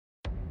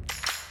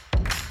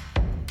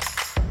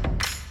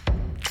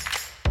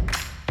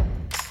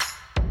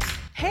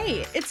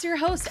Hey, it's your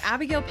host,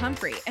 Abigail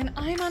Pumphrey, and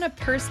I'm on a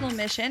personal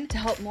mission to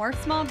help more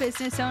small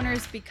business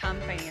owners become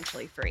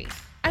financially free.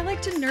 I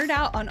like to nerd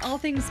out on all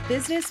things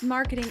business,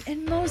 marketing,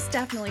 and most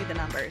definitely the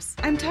numbers.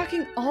 I'm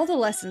talking all the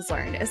lessons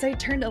learned as I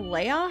turned a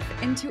layoff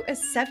into a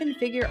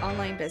 7-figure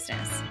online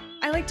business.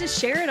 I like to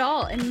share it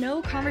all, and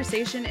no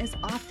conversation is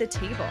off the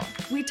table.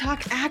 We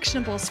talk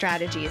actionable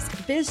strategies,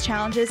 biz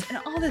challenges, and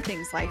all the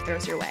things life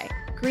throws your way.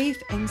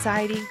 Grief,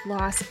 anxiety,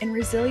 loss, and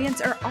resilience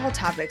are all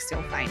topics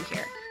you'll find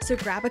here. So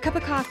grab a cup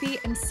of coffee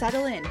and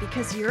settle in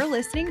because you're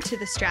listening to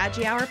the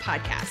Strategy Hour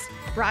podcast,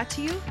 brought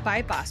to you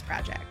by Boss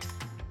Project.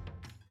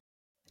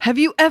 Have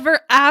you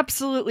ever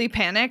absolutely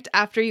panicked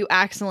after you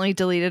accidentally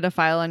deleted a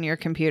file on your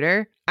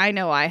computer? I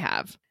know I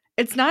have.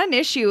 It's not an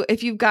issue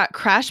if you've got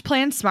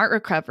CrashPlan Smart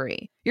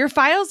Recovery. Your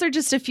files are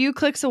just a few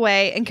clicks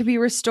away and can be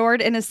restored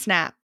in a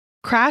snap.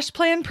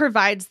 CrashPlan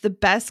provides the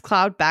best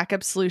cloud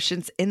backup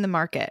solutions in the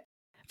market.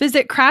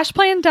 Visit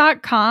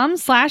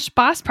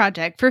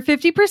crashplan.com/bossproject for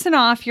 50%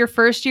 off your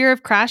first year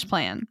of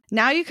CrashPlan.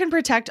 Now you can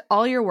protect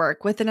all your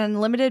work with an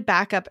unlimited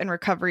backup and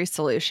recovery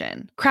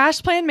solution.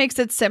 CrashPlan makes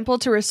it simple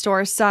to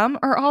restore some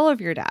or all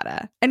of your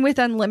data. And with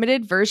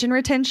unlimited version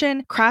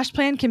retention,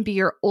 CrashPlan can be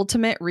your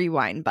ultimate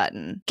rewind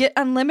button. Get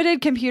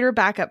unlimited computer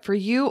backup for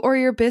you or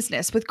your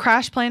business with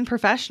CrashPlan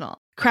Professional.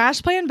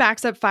 CrashPlan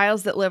backs up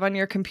files that live on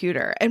your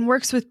computer and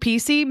works with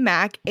PC,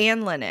 Mac,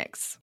 and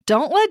Linux.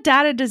 Don't let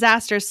data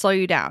disasters slow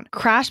you down.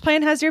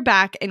 CrashPlan has your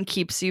back and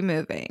keeps you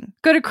moving.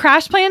 Go to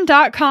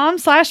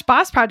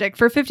crashplan.com/bossproject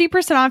for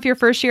 50% off your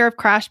first year of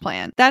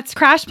CrashPlan. That's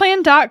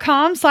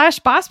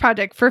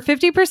crashplan.com/bossproject for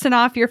 50%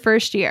 off your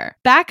first year.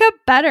 Back up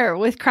better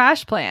with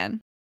CrashPlan.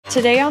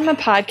 Today on the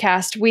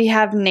podcast, we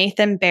have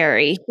Nathan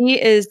Barry.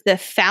 He is the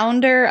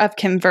founder of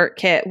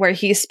Convertkit, where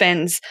he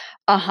spends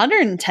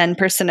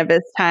 110% of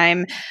his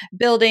time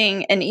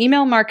building an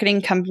email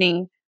marketing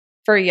company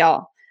for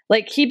y'all.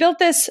 Like, he built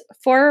this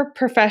for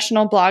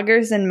professional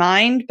bloggers in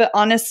mind, but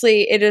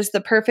honestly, it is the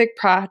perfect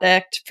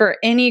product for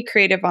any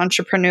creative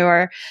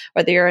entrepreneur,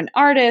 whether you're an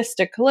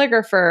artist, a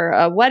calligrapher,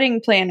 a wedding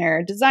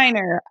planner,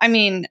 designer. I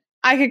mean,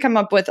 I could come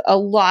up with a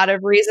lot of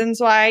reasons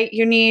why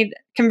you need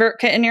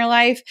ConvertKit in your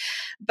life,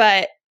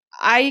 but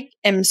I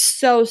am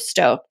so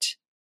stoked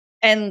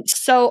and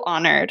so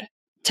honored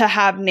to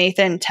have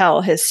Nathan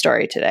tell his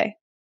story today.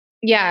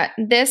 Yeah,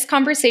 this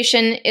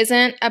conversation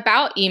isn't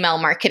about email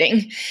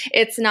marketing.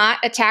 It's not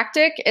a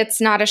tactic.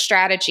 It's not a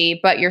strategy,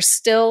 but you're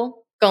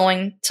still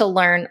going to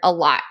learn a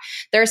lot.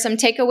 There are some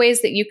takeaways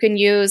that you can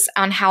use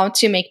on how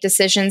to make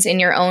decisions in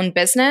your own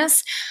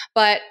business.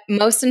 But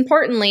most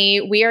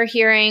importantly, we are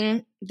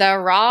hearing the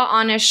raw,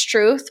 honest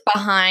truth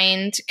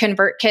behind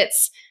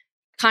ConvertKit's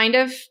kind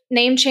of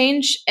name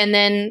change and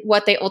then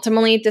what they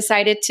ultimately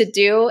decided to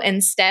do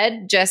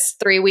instead just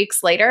 3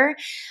 weeks later.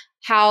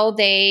 How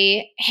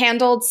they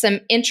handled some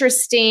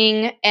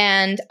interesting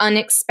and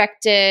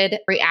unexpected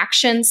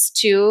reactions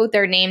to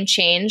their name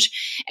change,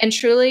 and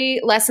truly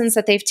lessons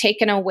that they've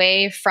taken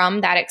away from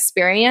that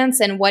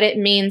experience and what it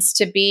means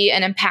to be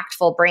an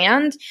impactful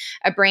brand,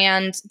 a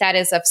brand that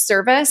is of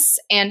service,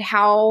 and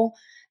how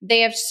they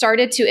have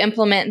started to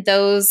implement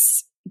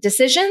those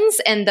decisions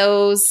and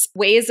those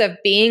ways of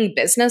being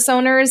business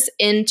owners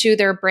into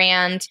their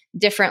brand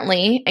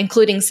differently,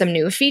 including some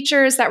new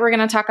features that we're going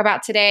to talk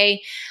about today.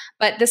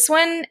 But this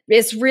one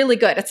is really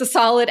good. It's a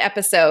solid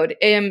episode.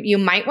 You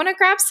might want to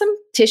grab some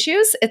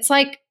tissues. It's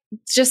like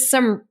just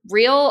some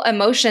real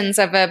emotions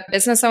of a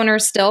business owner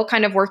still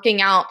kind of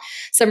working out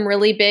some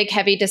really big,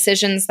 heavy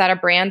decisions that a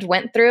brand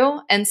went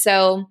through. And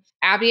so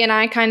Abby and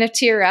I kind of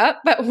tear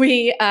up, but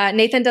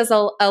Nathan does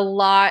a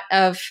lot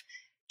of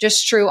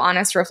just true,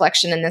 honest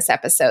reflection in this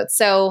episode.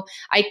 So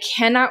I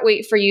cannot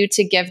wait for you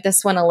to give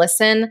this one a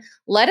listen.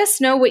 Let us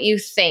know what you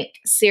think.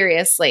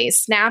 Seriously,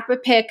 snap a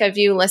pic of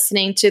you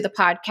listening to the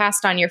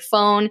podcast on your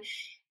phone,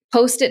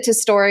 post it to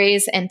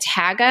stories, and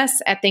tag us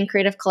at Think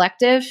Creative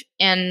Collective,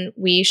 and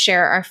we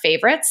share our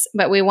favorites.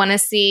 But we want to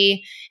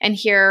see and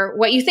hear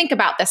what you think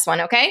about this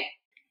one, okay?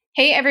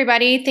 Hey,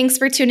 everybody. Thanks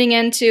for tuning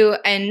in to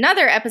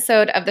another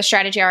episode of the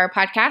Strategy Hour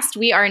podcast.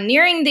 We are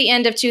nearing the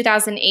end of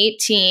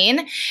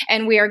 2018,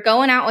 and we are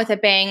going out with a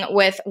bang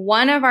with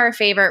one of our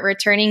favorite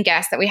returning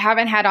guests that we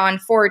haven't had on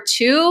for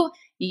 2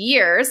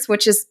 years,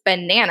 which is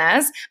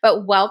bananas.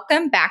 But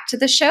welcome back to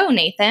the show,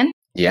 Nathan.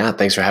 Yeah,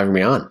 thanks for having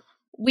me on.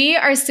 We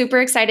are super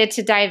excited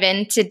to dive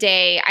in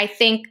today. I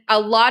think a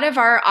lot of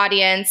our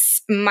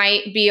audience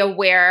might be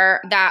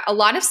aware that a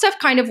lot of stuff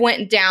kind of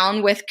went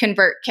down with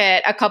ConvertKit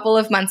a couple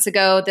of months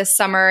ago, this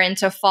summer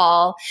into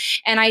fall.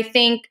 And I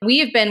think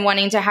we've been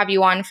wanting to have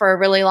you on for a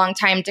really long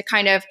time to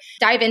kind of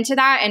dive into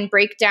that and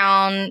break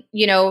down,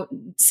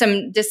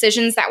 some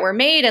decisions that were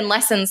made and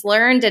lessons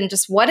learned and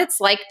just what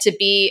it's like to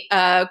be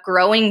a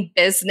growing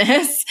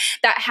business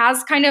that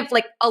has kind of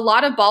like a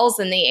lot of balls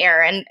in the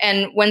air.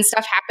 And when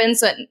stuff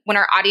happens, when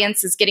our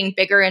audience is getting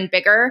bigger and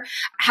bigger,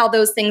 how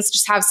those things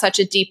just have such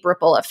a deep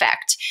ripple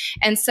effect.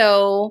 And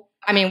so,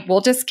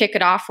 we'll just kick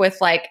it off with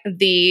like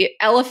the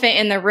elephant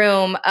in the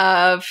room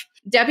of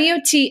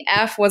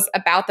WTF was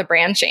about the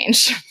brand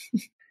change.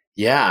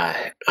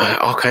 Yeah,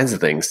 all kinds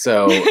of things.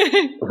 So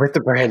with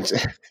the brand,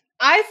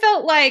 I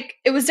felt like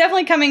it was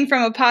definitely coming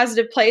from a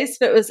positive place,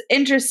 but it was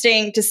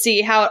interesting to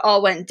see how it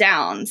all went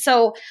down.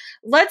 So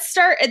let's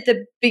start at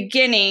the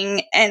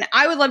beginning. And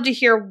I would love to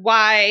hear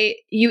why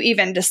you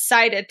even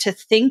decided to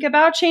think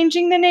about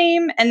changing the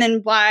name, and then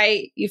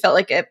why you felt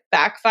like it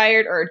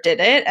backfired or did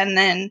it, and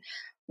then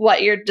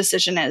what your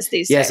decision is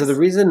these days. Yeah, so the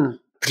reason,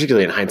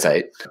 particularly in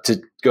hindsight,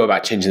 to go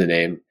about changing the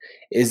name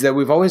is that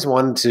we've always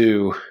wanted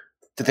to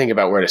think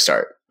about where to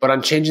start. But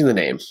on changing the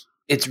name,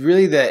 it's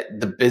really that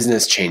the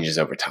business changes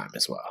over time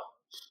as well.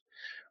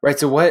 Right.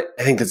 So what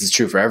I think this is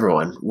true for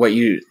everyone, what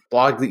you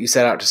blog that you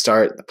set out to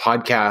start, the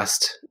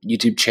podcast,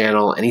 YouTube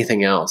channel,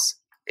 anything else,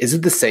 is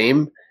it the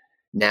same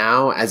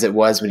now as it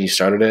was when you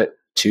started it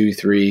 2,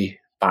 3,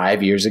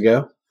 5 years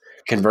ago?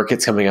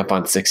 Convertkit's coming up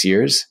on 6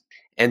 years.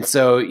 And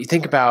so you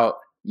think about,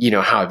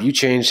 how have you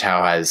changed?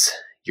 How has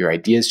your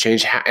ideas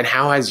changed? And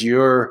how has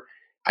your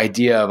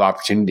idea of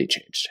opportunity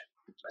changed?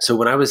 So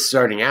when I was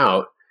starting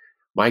out,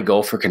 my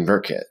goal for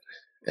Convertkit,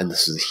 and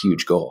this was a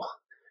huge goal,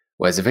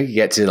 was if I could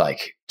get to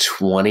like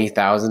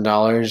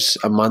 $20,000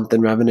 a month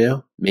in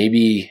revenue,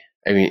 maybe,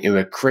 it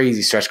was a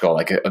crazy stretch goal.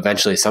 Like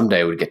eventually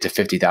someday we'd get to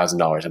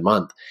 $50,000 a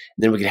month.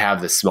 And then we could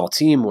have this small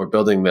team. We're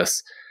building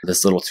this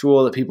little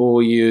tool that people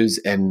will use,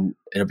 and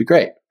it'll be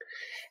great.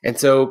 And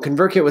so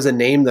Convertkit was a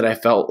name that I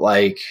felt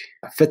like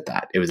fit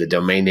that. It was a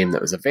domain name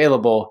that was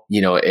available.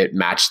 It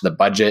matched the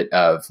budget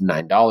of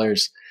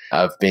 $9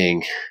 of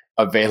being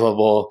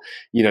available,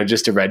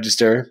 just to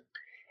register.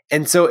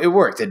 And so it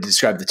worked. It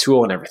described the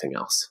tool and everything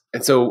else.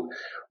 And so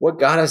what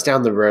got us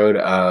down the road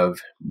of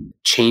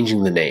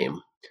changing the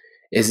name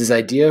is this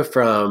idea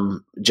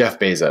from Jeff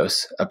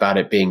Bezos about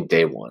it being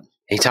day one.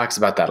 He talks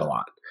about that a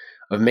lot,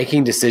 of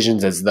making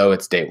decisions as though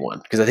it's day one.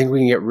 Because I think we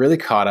can get really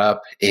caught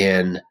up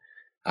in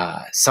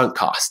sunk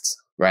costs,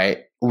 right?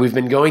 We've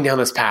been going down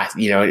this path,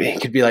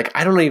 it could be like,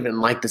 I don't even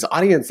like this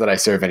audience that I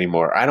serve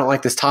anymore. I don't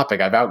like this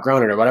topic. I've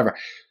outgrown it or whatever.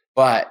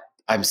 But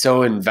I'm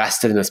so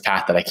invested in this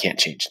path that I can't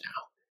change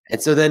now.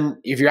 And so then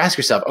if you ask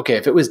yourself, okay,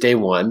 if it was day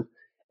one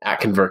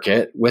at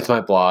Convertkit with my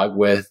blog,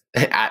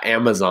 at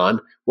Amazon,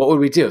 what would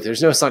we do? If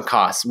there's no sunk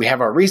costs, we have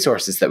our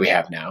resources that we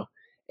have now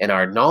and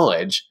our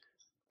knowledge,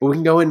 but we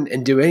can go in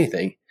and do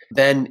anything.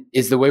 Then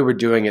is the way we're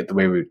doing it the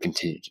way we would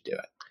continue to do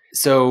it?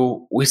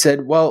 So we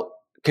said, well,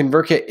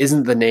 Convertkit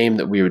isn't the name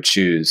that we would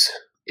choose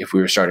if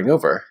we were starting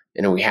over.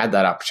 And we had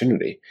that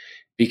opportunity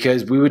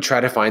because we would try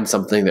to find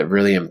something that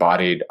really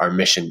embodied our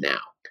mission now.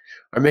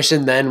 Our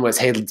mission then was,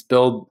 hey, let's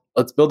build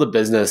a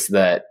business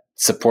that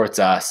supports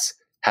us,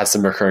 has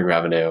some recurring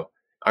revenue.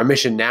 Our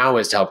mission now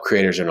is to help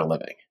creators earn a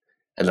living.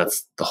 And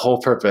that's the whole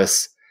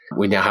purpose.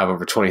 We now have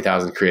over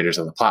 20,000 creators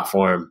on the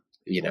platform.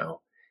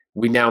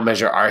 We now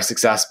measure our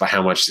success by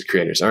how much the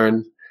creators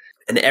earn,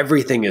 and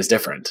everything is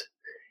different.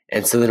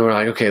 And so then we're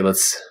like, okay,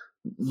 let's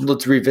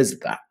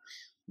revisit that.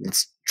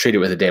 Let's treat it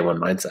with a day one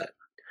mindset.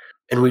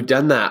 And we've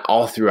done that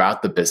all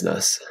throughout the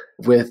business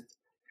with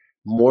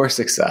more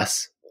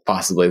success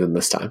possibly than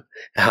this time.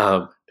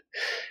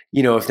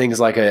 If things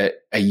like a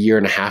year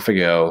and a half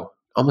ago,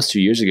 almost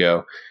 2 years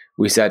ago,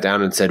 we sat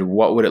down and said,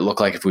 what would it look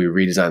like if we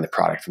redesigned the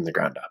product from the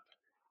ground up?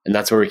 And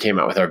that's where we came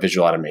out with our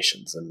visual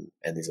automations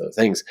and these other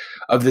things,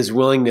 of this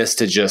willingness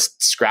to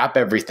just scrap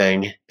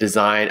everything,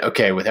 design,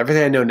 okay, with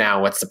everything I know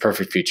now, what's the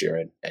perfect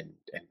future? And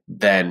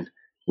then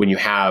when you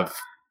have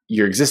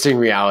your existing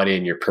reality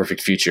and your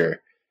perfect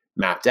future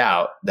mapped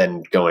out,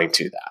 then going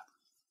to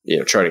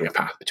that, charting a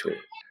path between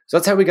it. So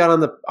that's how we got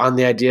on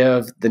the idea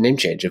of the name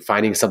change, of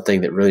finding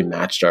something that really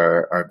matched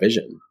our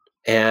vision.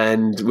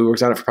 And we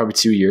worked on it for probably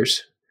 2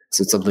 years.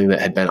 So it's something that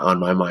had been on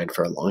my mind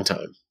for a long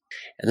time.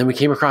 And then we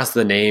came across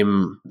the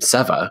name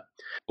Seva,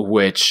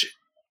 which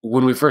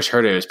when we first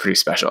heard it was pretty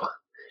special.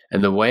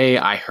 And the way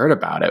I heard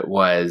about it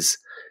was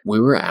we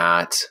were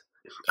at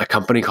a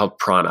company called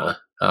Prana,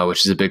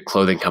 which is a big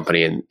clothing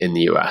company in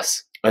the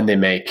US. And they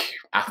make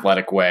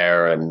athletic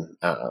wear and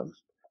a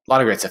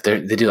lot of great stuff. They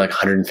do like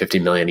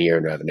 $150 million a year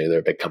in revenue. They're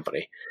a big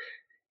company.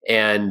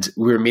 And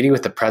we were meeting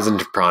with the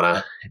president of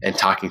Prana and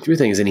talking through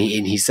things. And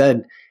he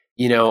said,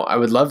 I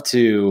would love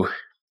to,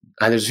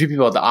 there's a few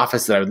people at the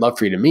office that I would love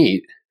for you to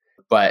meet,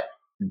 but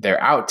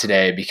they're out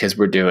today because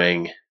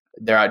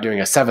they're out doing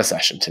a Seva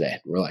session today.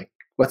 We're like,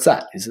 what's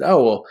that? He said,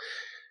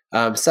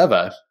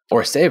 Seva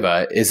or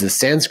Seva is a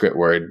Sanskrit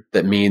word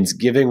that means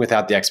giving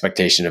without the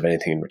expectation of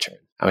anything in return.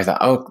 And we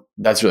thought,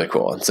 that's really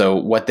cool. And so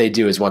what they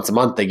do is once a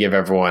month, they give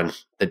everyone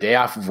the day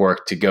off of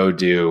work to go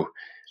do,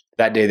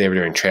 that day they were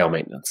doing trail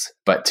maintenance,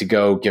 but to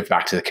go give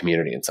back to the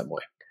community in some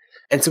way.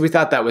 And so we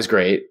thought that was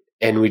great.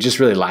 And we just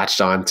really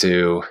latched on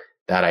to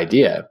that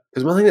idea.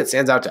 Because one thing that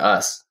stands out to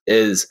us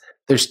is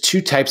there's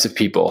two types of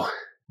people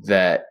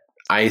that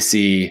I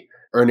see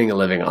earning a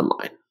living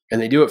online. And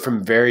they do it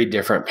from very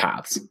different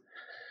paths.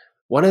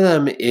 One of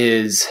them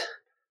is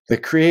the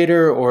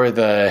creator or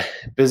the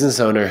business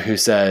owner who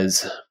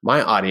says,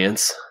 my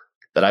audience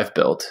that I've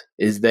built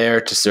is there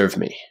to serve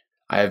me.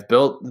 I have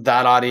built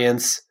that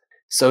audience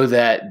so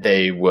that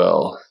they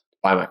will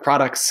buy my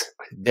products.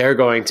 They're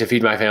going to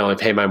feed my family,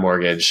 pay my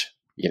mortgage,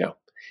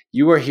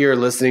 you are here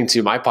listening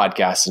to my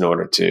podcast in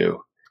order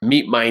to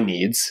meet my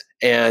needs,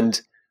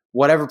 and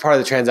whatever part of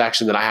the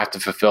transaction that I have to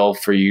fulfill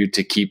for you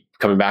to keep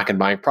coming back and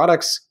buying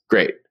products,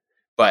 great.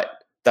 But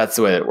that's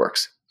the way that it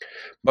works.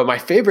 But my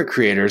favorite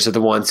creators are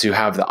the ones who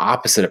have the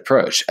opposite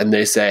approach. And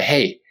they say,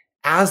 hey,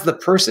 as the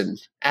person,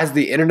 as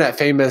the internet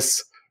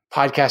famous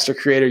podcaster,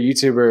 creator,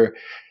 YouTuber,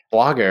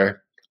 blogger,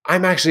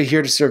 I'm actually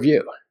here to serve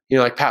you. You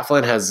know, like Pat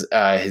Flynn has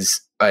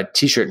his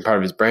t-shirt and part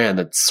of his brand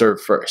that's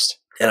serve first.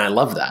 And I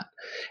love that.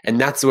 And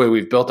that's the way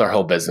we've built our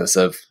whole business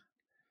of,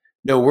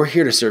 no, we're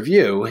here to serve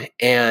you.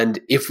 And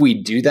if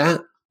we do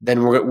that,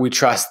 then we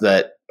trust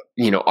that,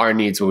 you know, our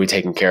needs will be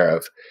taken care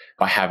of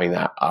by having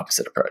that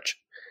opposite approach.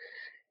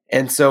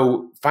 And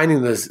so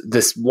finding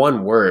this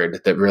one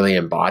word that really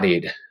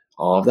embodied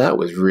all of that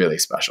was really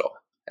special.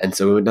 And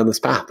so we went down this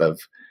path of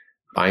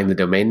buying the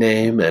domain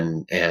name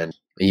and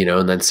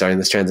then starting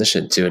this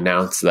transition to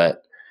announce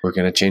that we're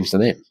going to change the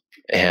name.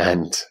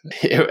 And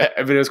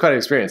it was quite an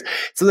experience.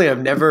 It's something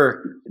I've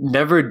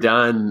never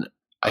done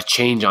a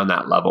change on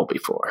that level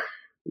before.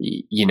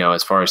 You know,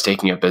 as far as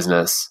taking a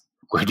business,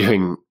 we're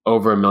doing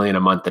over $1 million a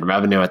month in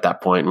revenue at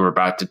that point, and we're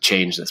about to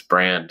change this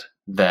brand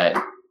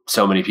that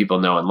so many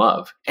people know and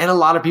love. And a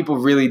lot of people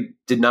really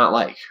did not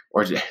like,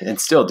 and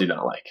still do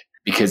not like,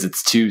 because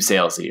it's too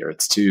salesy or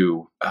it's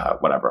too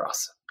whatever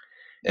else.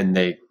 And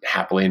they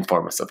happily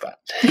inform us of that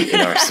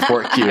in our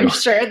support queue. I'm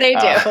sure they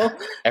do.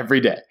 Every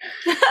day.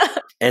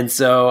 And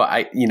so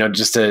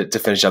just to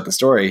finish out the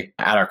story,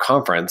 at our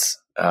conference,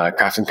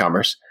 Crafts and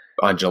Commerce,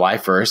 on July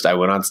 1st, I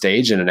went on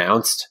stage and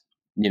announced,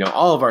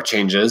 all of our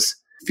changes,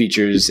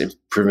 features,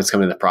 improvements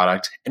coming to the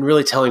product, and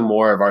really telling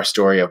more of our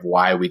story of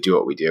why we do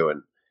what we do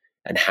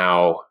and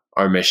how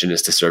our mission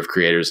is to serve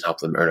creators and help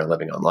them earn a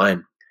living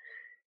online.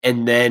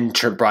 And then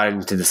brought it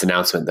into this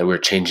announcement that we're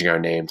changing our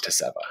name to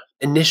Seva.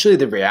 Initially,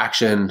 the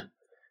reaction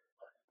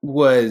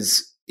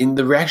in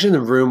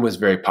the room was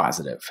very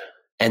positive.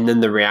 And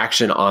then the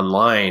reaction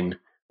online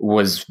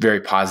was very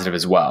positive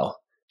as well.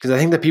 Because I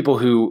think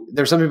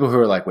there's some people who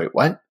are like, wait,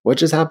 what? What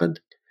just happened?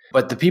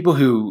 But the people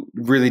who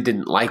really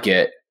didn't like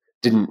it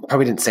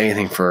probably didn't say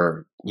anything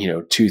for,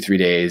 2-3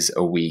 days,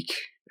 a week,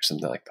 or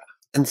something like that.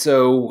 And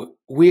so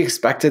we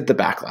expected the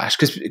backlash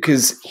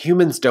because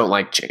humans don't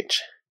like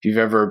change. If you've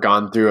ever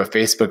gone through a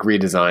Facebook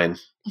redesign,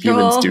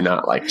 humans do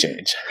not like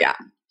change. Yeah.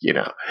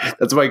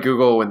 That's why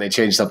Google, when they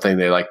change something,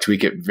 they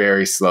tweak it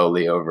very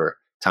slowly over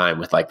time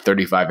with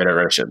 35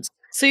 iterations.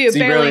 So you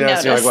barely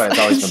notice. You're like, what? It's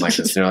always been like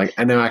this. And you're like,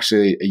 I know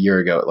actually a year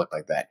ago it looked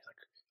like that. You're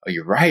like, oh,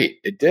 you're right.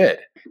 It did.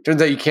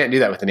 Turns out you can't do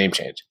that with a name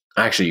change.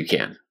 Actually, you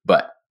can,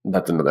 but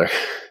that's another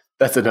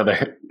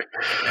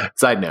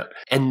side note.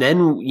 And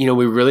then, there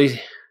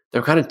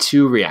were kind of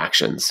two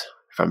reactions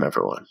from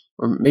everyone,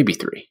 or maybe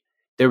three.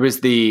 There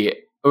was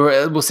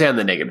or we'll say on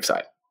the negative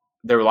side,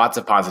 there were lots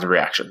of positive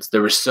reactions.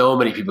 There were so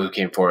many people who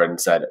came forward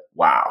and said,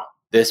 wow,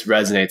 this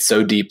resonates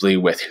so deeply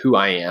with who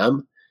I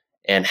am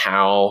and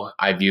how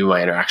I view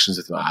my interactions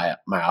with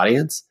my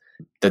audience,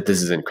 that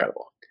this is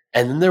incredible.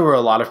 And then there were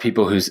a lot of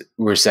people who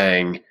were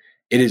saying,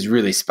 it is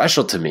really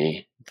special to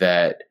me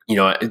that,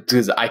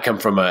 because I come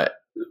from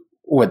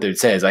what they'd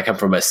say is I come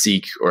from a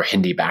Sikh or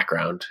Hindi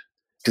background,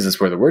 because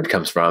that's where the word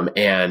comes from.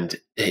 And,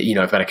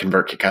 I've been a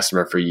Convertkit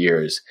customer for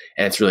years,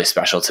 and it's really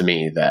special to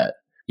me that,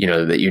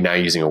 that you're now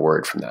using a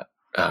word from that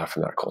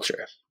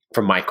culture,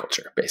 from my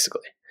culture,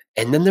 basically.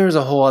 And then there was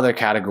a whole other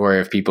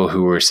category of people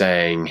who were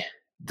saying,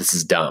 this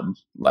is dumb.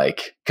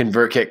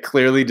 Convertkit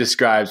clearly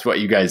describes what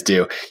you guys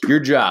do.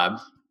 Your job,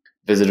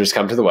 visitors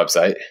come to the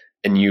website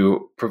and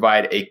you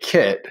provide a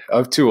kit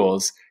of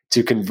tools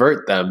to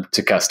convert them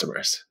to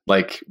customers.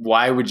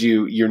 Why would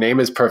your name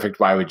is perfect.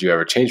 Why would you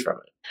ever change from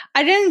it?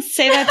 I didn't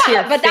say that to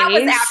your but face. That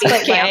was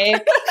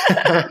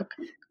Abby's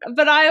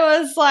but I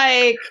was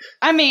like,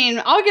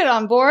 I'll get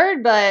on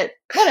board, but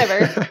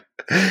whatever.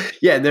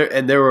 Yeah.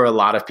 And there were a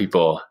lot of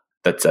people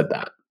that said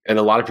that, and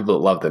a lot of people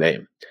that love the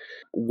name.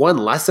 One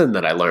lesson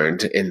that I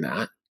learned in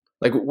that,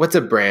 what's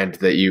a brand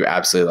that you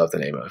absolutely love the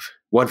name of?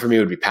 One for me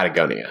would be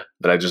Patagonia,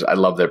 but I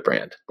love their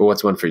brand. But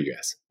what's one for you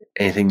guys?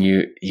 Anything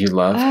you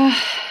love?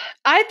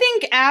 I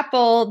think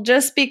Apple,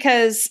 just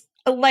because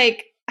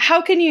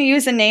how can you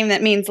use a name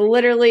that means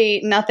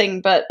literally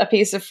nothing but a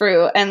piece of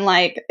fruit and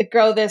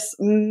grow this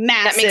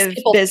massive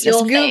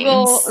business?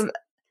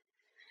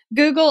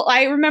 Google,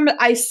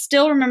 I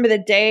still remember the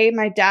day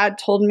my dad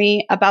told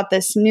me about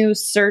this new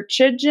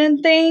search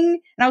engine thing.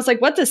 And I was like,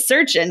 what's a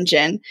search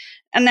engine?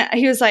 And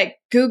he was like,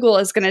 Google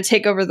is going to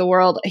take over the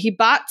world. He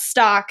bought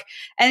stock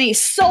and he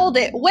sold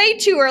it way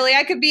too early.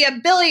 I could be a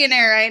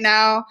billionaire right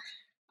now.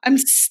 I'm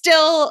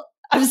still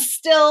a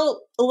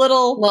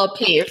little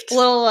peeved,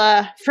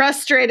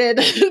 frustrated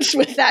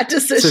with that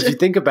decision. So if you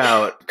think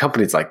about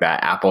companies like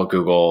that, Apple,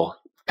 Google,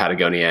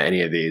 Patagonia,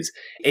 any of these,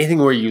 anything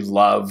where you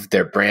love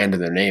their brand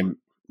and their name,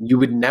 you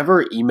would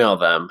never email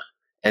them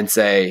and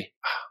say,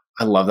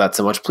 I love that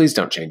so much, please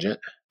don't change it.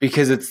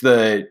 Because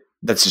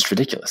that's just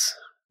ridiculous.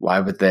 Why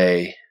would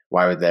they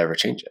ever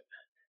change it?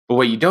 But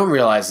what you don't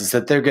realize is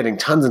that they're getting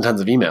tons and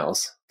tons of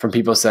emails from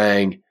people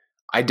saying,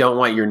 I don't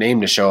want your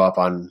name to show up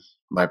on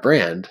my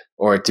brand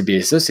or to be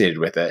associated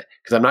with it,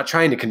 because I'm not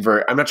trying to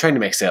convert. I'm not trying to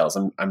make sales.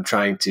 I'm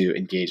trying to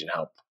engage and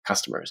help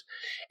customers.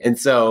 And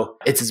so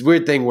it's this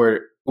weird thing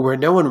where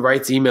no one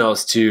writes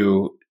emails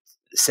to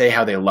say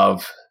how they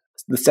love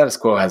the status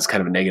quo. Has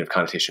kind of a negative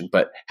connotation,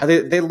 but how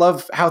they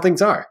love how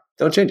things are.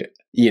 Don't change it,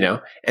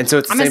 And so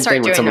it's the same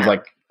thing when someone's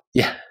like,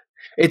 yeah,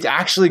 it's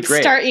actually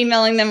great. Start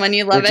emailing them when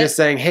you love it. Just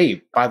saying,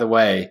 hey, by the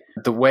way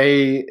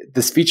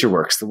this feature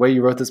works, the way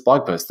you wrote this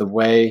blog post, the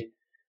way,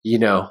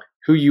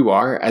 who you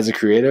are as a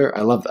creator,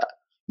 I love that.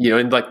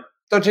 And like,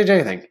 don't change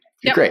anything.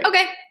 You're great.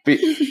 Okay.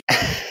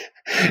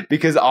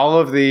 Because all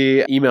of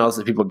the emails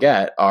that people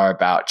get are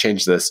about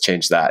change this,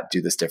 change that,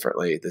 do this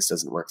differently. This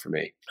doesn't work for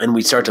me. And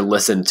we start to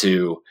listen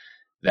to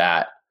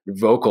that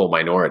vocal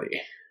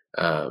minority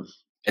and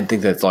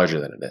think that it's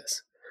larger than it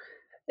is.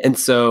 And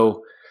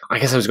so I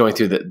guess I was going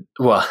through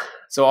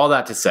so all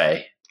that to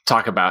say,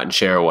 talk about and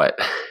share what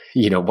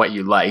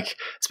you like,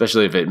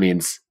 especially if it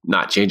means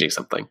not changing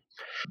something.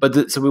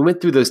 But so we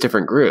went through those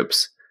different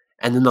groups.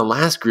 And then the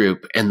last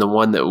group, and the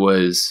one that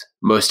was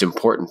most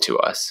important to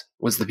us,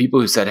 was the people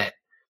who said,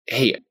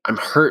 hey, I'm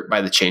hurt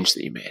by the change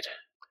that you made.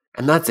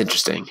 And that's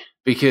interesting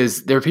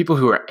because there are people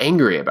who are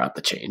angry about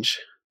the change.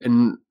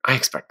 And I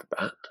expected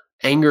that.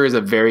 Anger is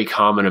a very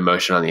common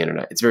emotion on the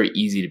internet. It's very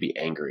easy to be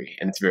angry,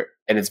 and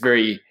it's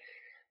very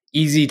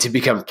easy to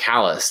become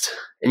calloused.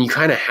 And you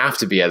kind of have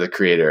to be as a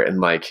creator and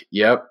like,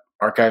 yep,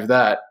 archive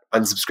that,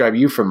 unsubscribe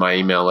you from my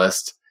email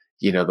list,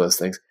 those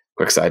things.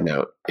 Quick side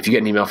note, if you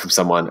get an email from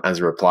someone as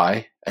a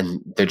reply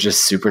and they're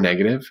just super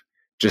negative,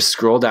 just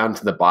scroll down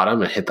to the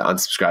bottom and hit the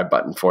unsubscribe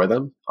button for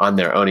them on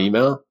their own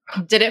email.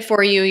 Did it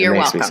for you. You're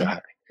welcome. Makes me so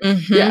happy.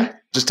 Mm-hmm. Yeah,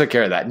 just took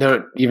care of that.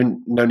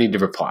 No need to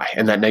reply.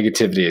 And that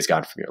negativity is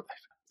gone from your life.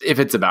 If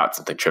it's about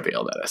something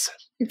trivial, that is.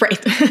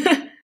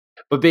 Right.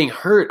 But being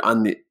hurt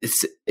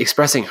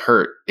expressing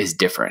hurt is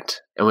different.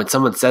 And when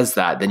someone says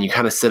that, then you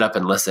kind of sit up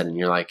and listen and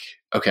you're like,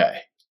 okay,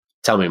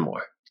 tell me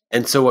more.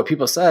 And so what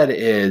people said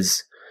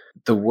is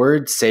the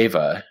word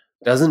seva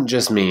doesn't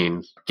just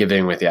mean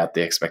giving without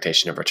the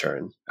expectation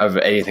of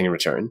anything in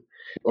return,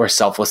 or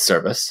selfless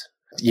service.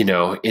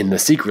 In the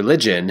Sikh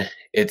religion,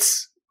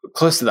 it's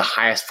close to the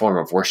highest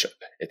form of worship.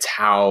 It's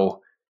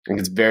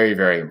it's very,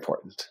 very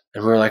important.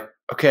 And we're like,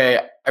 okay,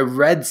 I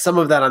read some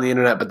of that on the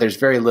internet, but there's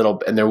very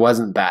little, and there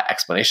wasn't that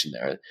explanation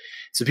there.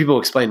 So people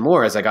explain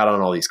more as I got on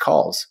all these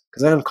calls,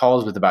 because I had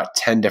calls with about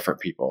 10 different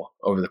people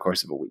over the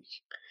course of a week.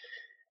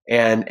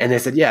 And they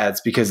said, yeah,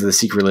 it's because the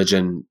Sikh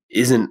religion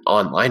isn't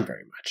online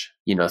very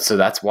much, so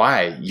that's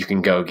why you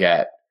can go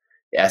get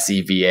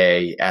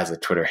SEVA as a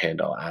Twitter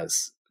handle,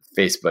 as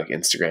Facebook,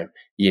 Instagram,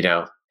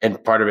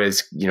 and part of it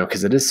is,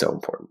 because it is so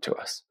important to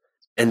us.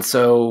 And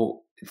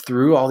so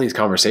through all these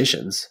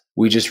conversations,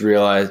 we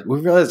realized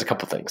a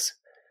couple things.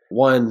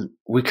 One,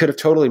 we could have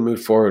totally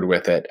moved forward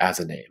with it as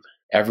a name.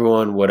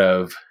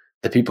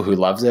 The people who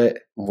loved it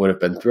would have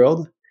been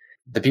thrilled.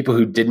 The people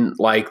who didn't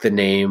like the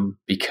name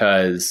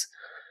because,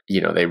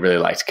 they really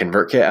liked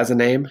Convertkit as a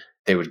name,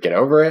 they would get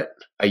over it.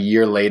 A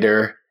year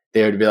later,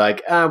 they would be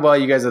like, well,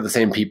 you guys are the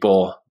same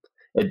people.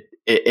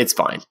 It's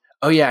fine.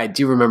 Oh yeah, I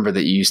do remember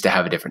that you used to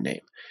have a different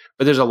name.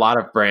 But there's a lot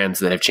of brands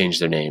that have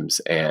changed their names,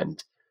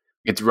 and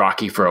it's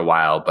rocky for a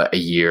while, but a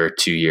year,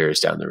 2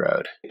 years down the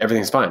road,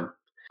 everything's fine.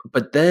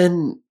 But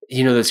then,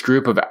 this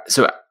group of,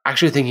 so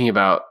actually thinking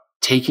about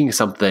taking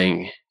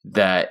something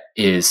that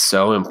is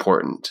so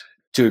important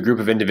to a group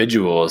of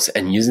individuals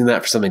and using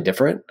that for something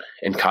different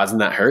and causing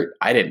that hurt,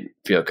 I didn't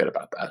feel good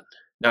about that.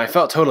 Now I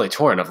felt totally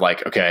torn of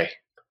like, okay,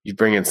 you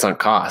bring in sunk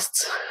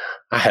costs.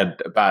 I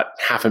had about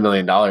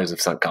 $500,000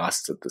 of sunk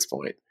costs at this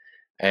point,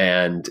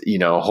 and,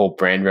 a whole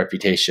brand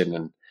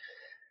reputation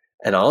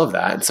and all of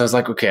that. And so I was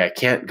like, okay, I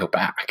can't go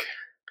back.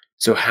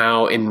 So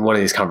how, in one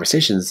of these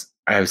conversations,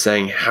 I was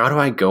saying, how do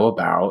I go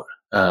about,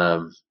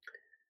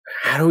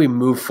 how do we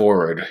move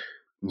forward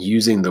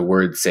using the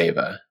word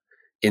seva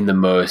in the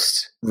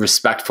most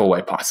respectful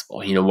way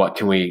possible? What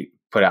can we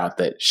put out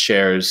that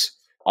shares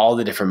all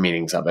the different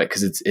meanings of it?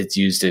 Because it's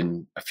used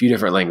in a few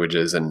different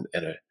languages and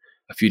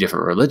a few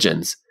different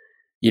religions,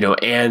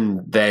 and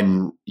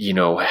then,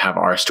 have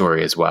our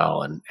story as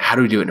well. And how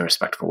do we do it in a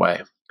respectful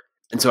way?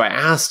 And so I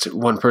asked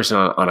one person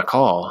on a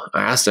call,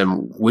 I asked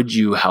him, would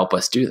you help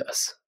us do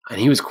this? And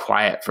he was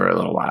quiet for a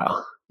little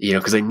while,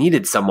 because I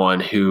needed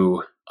someone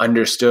who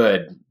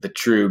understood the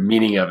true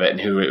meaning of it and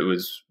who it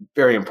was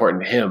very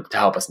important to him to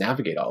help us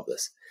navigate all of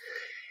this.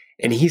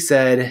 And he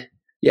said,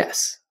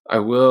 yes, I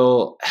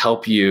will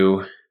help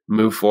you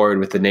move forward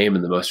with the name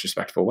in the most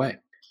respectful way.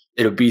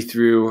 It'll be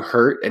through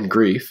hurt and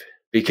grief,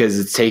 because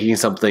it's taking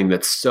something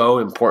that's so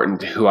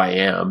important to who I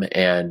am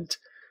and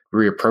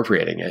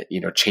reappropriating it,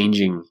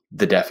 changing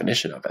the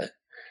definition of it,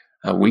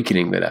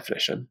 weakening the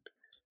definition.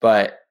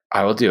 But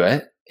I will do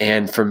it.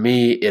 And for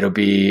me, it'll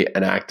be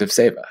an act of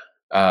seva,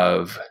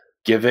 of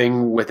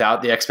giving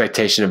without the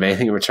expectation of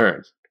anything in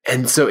return.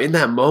 And so in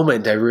that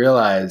moment, I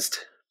realized,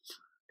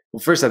 well,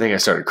 first, I think I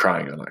started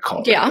crying on that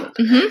call. Yeah.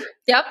 Mm-hmm.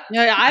 Yep.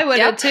 Yeah, I would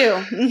have too.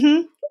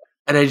 Mm-hmm.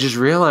 And I just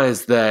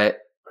realized that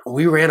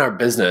we ran our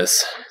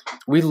business.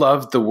 We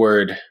loved the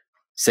word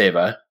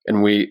Seva,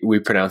 and we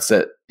pronounced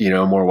it,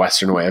 a more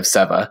Western way of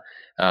Seva.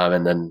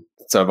 And then,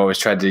 so I've always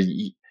tried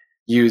to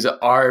use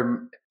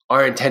our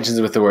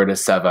intentions with the word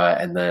as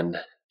Seva, and then,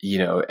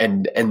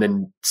 and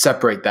then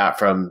separate that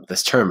from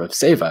this term of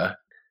Seva.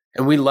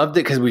 And we loved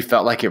it because we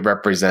felt like it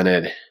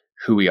represented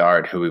who we are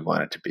and who we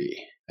wanted to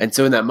be. And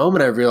so in that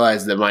moment, I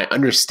realized that my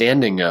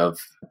understanding of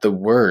the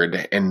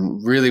word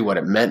and really what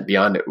it meant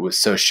beyond it was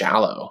so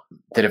shallow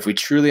that if we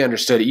truly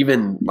understood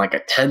even like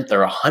 1/10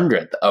 or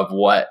 100th of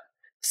what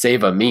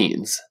Seva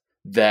means,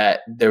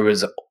 that there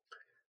was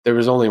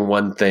only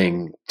one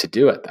thing to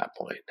do at that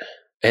point.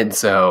 And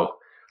so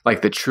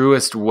like the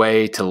truest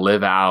way to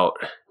live out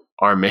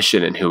our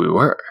mission and who we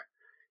were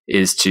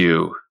is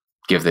to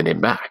give the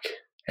name back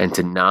and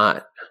to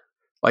not,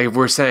 like if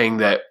we're saying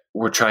that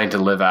we're trying to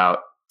live out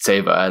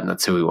Seva and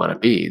that's who we want to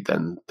be,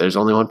 then there's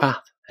only one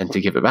path, and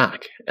to give it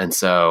back. And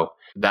so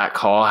that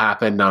call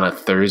happened on a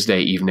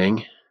Thursday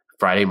evening.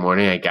 Friday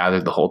morning, I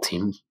gathered the whole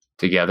team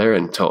together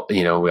and told,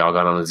 we all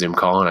got on a Zoom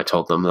call, and I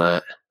told them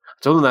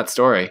that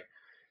story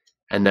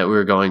and that we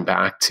were going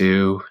back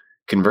to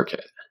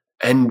Convertkit.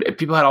 And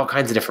people had all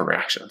kinds of different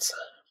reactions.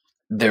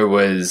 There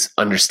was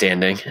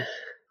understanding.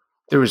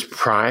 There was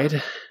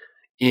pride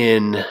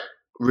in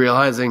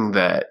realizing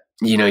that,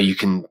 you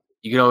can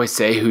always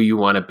say who you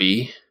want to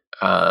be.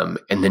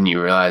 And then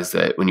you realize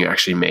that when you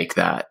actually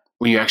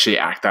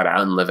act that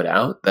out and live it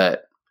out,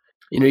 that,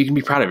 you can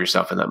be proud of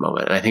yourself in that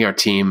moment. And I think our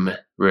team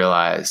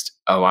realized,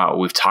 oh, wow,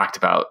 we've talked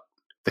about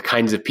the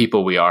kinds of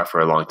people we are for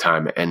a long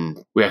time.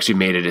 And we actually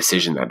made a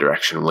decision that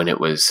direction when it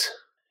was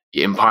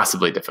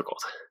impossibly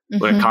difficult,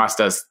 when it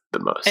cost us the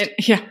most.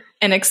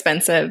 And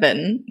expensive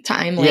and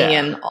timely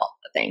and all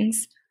the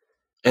things.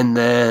 And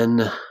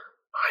then,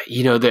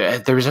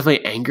 there was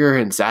definitely anger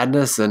and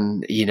sadness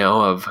and,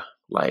 of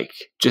like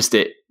just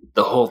the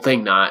whole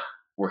thing not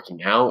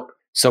working out.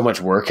 So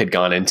much work had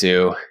gone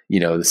into,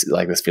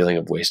 this feeling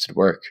of wasted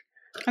work.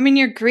 I mean,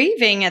 you're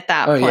grieving at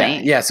that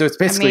point. Yeah. So it's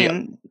basically,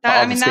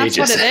 that's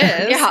what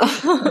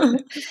it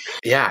is.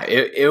 Yeah.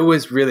 It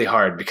was really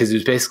hard because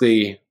it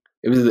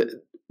was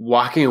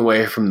walking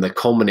away from the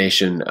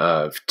culmination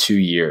of 2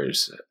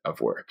 years of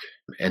work,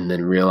 and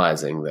then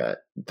realizing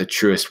that the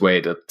truest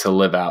way to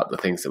live out the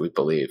things that we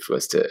believed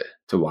was to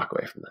walk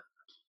away from that.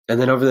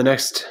 And then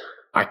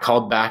I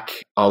called back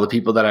all the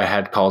people that I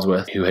had calls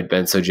with who had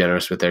been so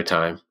generous with their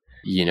time,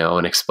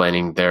 and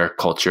explaining their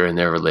culture and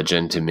their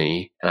religion to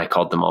me. And I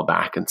called them all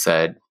back and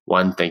said,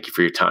 one, thank you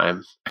for your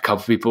time. A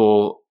couple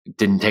people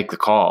didn't take the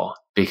call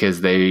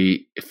because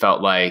they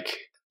felt like,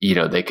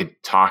 they could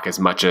talk as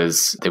much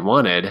as they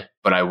wanted,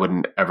 but I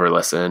wouldn't ever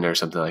listen or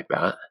something like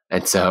that.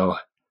 And so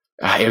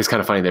it was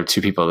kind of funny. There were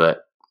 2 people that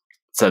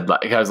said,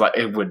 like,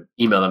 I would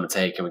email them and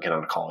say, hey, can we get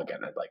on a call again?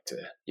 I'd like to,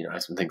 I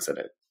have some things that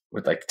I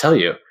would like to tell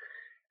you.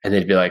 And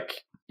they'd be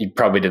like, you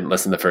probably didn't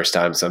listen the first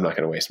time, so I'm not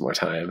going to waste more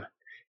time.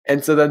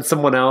 And so then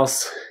someone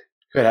else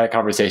who I had a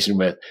conversation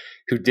with,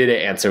 who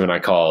didn't answer when I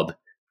called,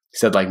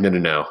 said like,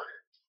 no,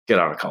 get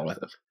on a call with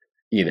him,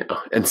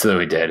 And so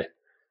we did.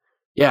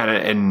 Yeah.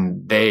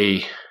 And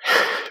they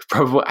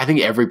probably, I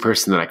think every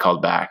person that I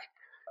called back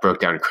broke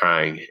down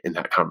crying in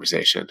that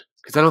conversation,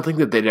 because I don't think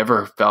that they'd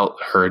ever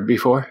felt heard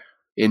before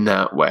in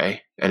that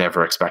way and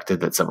ever expected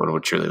that someone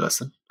would truly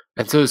listen.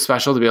 And so it was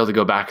special to be able to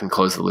go back and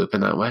close the loop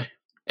in that way.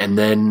 And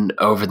then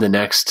over the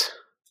next,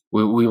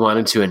 we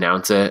wanted to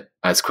announce it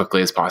as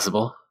quickly as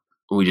possible.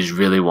 We just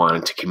really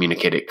wanted to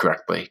communicate it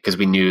correctly because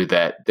we knew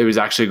that there was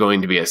actually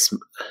going to be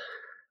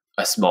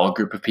a small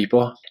group of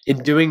people.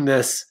 In doing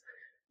this,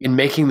 in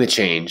making the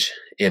change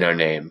in our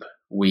name,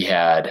 we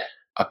had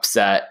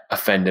upset,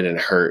 offended, and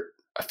hurt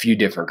a few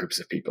different groups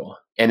of people.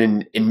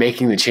 And in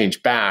making the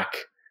change back,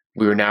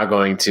 we were now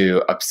going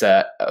to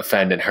upset,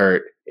 offend, and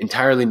hurt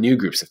entirely new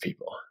groups of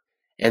people.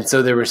 And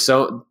so there was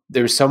so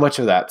much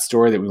of that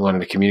story that we wanted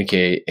to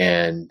communicate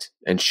and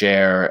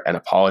share and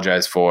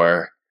apologize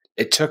for.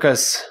 It took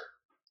us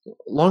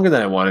longer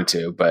than I wanted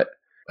to, but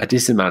a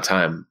decent amount of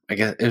time. I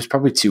guess it was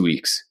probably 2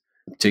 weeks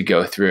to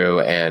go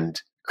through and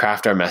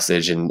craft our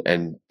message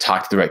and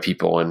talk to the right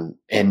people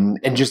and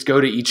just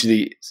go to each of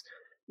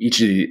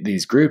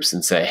these groups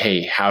and say,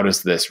 hey, how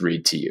does this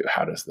read to you?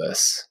 How does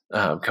this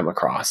come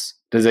across?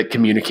 Does it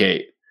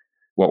communicate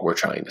what we're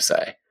trying to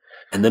say?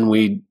 And then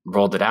we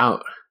rolled it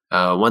out.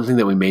 One thing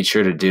that we made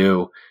sure to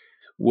do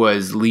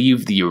was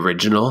leave the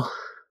original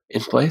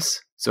in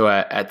place. So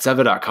at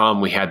Seva.com,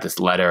 we had this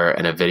letter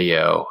and a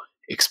video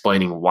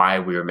explaining why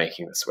we were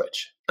making the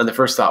switch. And the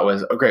first thought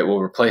was, oh, great, we'll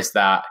replace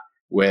that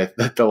with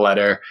the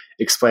letter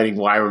explaining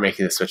why we're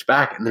making the switch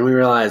back. And then we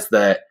realized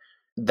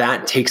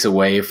that takes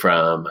away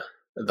from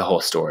the whole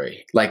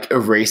story, like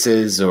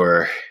erases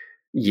or,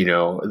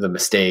 the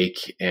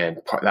mistake and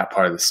that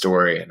part of the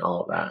story and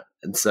all of that.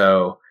 And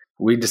so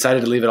we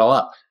decided to leave it all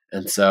up.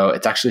 And so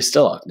it's actually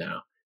still up now.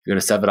 If you go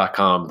to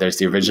Seva.com, there's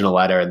the original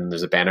letter, and then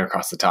there's a banner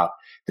across the top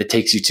that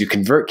takes you to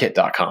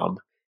Convertkit.com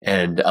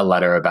and a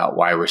letter about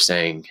why we're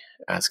staying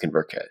as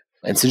Convertkit.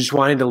 And so just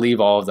wanting to leave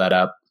all of that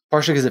up,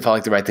 partially because it felt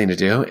like the right thing to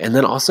do, and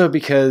then also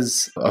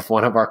because of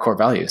one of our core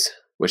values,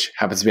 which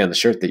happens to be on the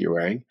shirt that you're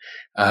wearing,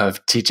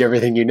 of teach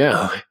everything you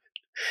know.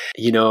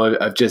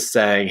 Of just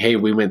saying, hey,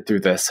 we went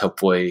through this.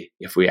 Hopefully,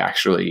 if we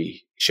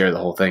actually share the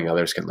whole thing,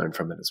 others can learn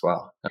from it as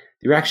well.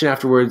 The reaction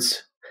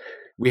afterwards,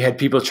 we had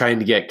people trying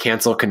to get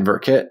cancel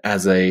Convertkit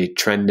as a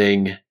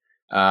trending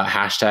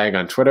hashtag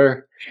on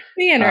Twitter.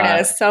 The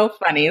internet is so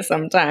funny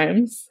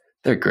sometimes.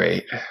 They're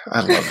great.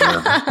 I love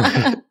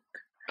them.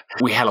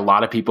 We had a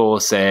lot of people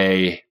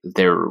say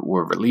they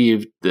were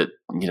relieved that,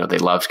 they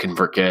loved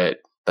Convertkit,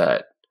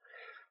 that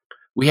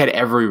we had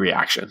every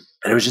reaction.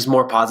 And it was just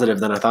more positive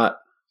than I thought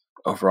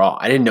overall.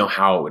 I didn't know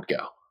how it would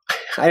go.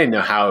 I didn't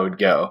know how it would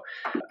go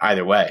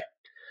either way.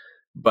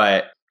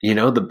 But,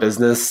 the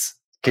business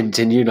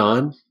continued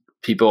on.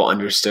 People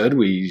understood.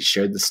 We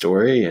shared the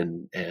story,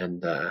 and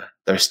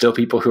there's still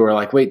people who are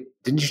like, wait,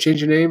 didn't you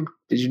change your name?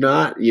 Did you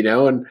not?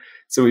 And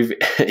so we've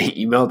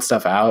emailed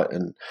stuff out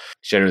and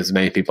shared it with as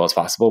many people as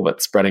possible,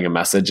 but spreading a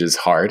message is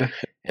hard.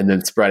 And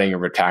then spreading a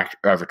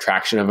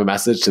retraction of a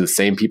message to the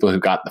same people who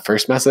got the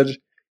first message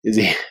is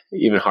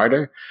even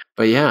harder.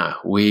 But yeah,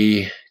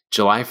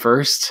 July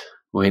 1st,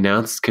 we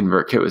announced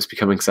Convertkit was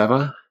becoming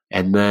Seva.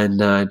 And then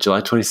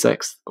July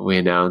 26th, we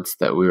announced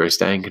that we were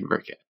staying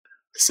Convertkit.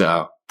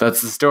 So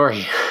that's the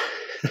story.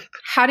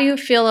 How do you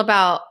feel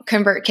about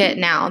Convertkit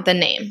now, the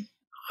name?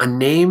 A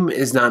name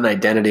is not an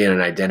identity, and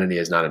an identity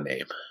is not a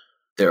name.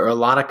 There are a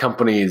lot of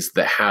companies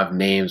that have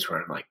names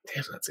where I'm like,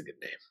 damn, that's a good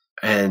name.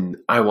 And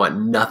I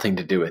want nothing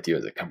to do with you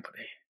as a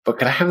company. But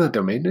could I have the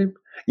domain name?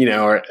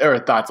 Or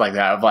thoughts like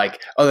that of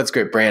like, oh, that's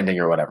great branding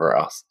or whatever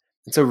else.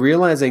 And so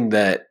realizing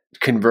that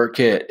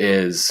Convertkit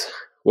is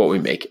what we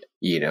make it,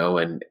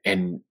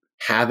 and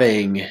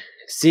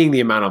seeing the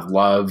amount of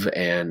love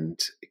and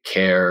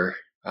care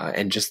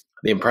and just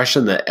the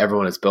impression that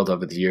everyone has built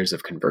over the years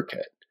of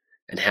Convertkit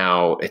and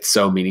how it's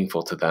so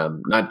meaningful to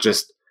them, not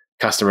just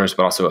customers,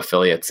 but also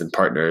affiliates and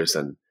partners,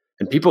 and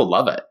people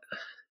love it.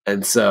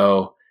 And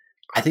so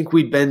I think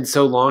we'd been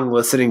so long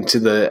listening to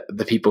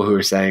the people who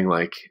are saying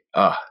like,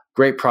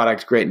 great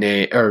product, great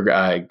name,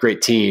 or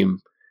great team,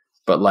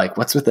 but like,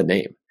 what's with the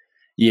name?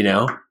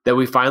 That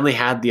we finally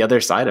had the other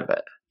side of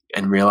it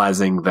and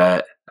realizing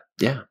that,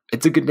 yeah,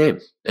 it's a good name.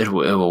 It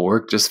will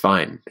work just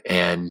fine.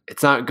 And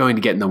it's not going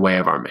to get in the way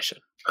of our mission.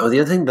 Oh,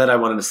 the other thing that I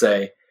wanted to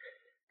say,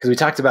 because we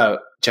talked about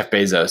Jeff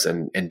Bezos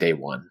and day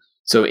one.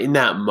 So in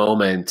that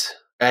moment,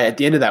 at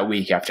the end of that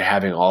week, after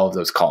having all of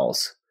those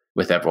calls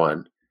with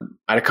everyone,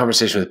 I had a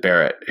conversation with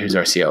Barrett, who's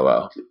our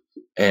COO.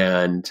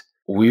 And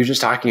we were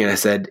just talking, and I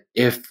said,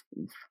 if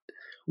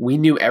we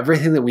knew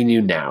everything that we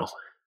knew now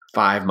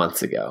 5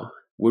 months ago,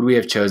 would we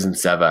have chosen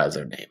Seva as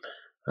our name?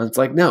 And it's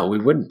like, no, we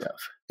wouldn't have.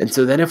 And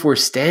so then if we're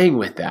staying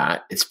with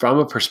that, it's from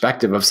a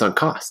perspective of sunk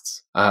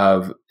costs,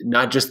 of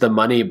not just the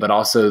money, but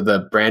also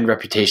the brand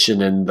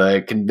reputation and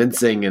the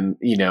convincing and,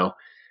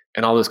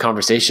 and all those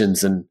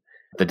conversations and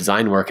the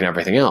design work and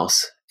everything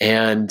else.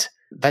 And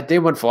that day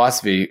one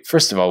philosophy,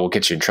 first of all, will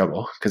get you in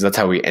trouble because that's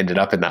how we ended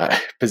up in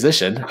that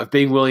position of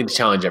being willing to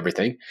challenge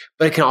everything.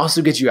 But it can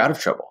also get you out of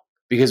trouble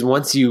because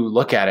once you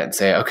look at it and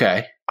say,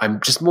 okay, I'm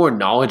just more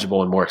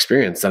knowledgeable and more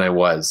experienced than I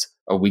was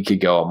a week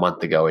ago, a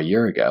month ago, a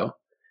year ago.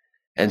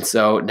 And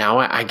so now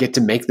I get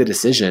to make the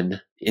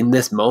decision in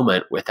this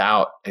moment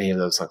without any of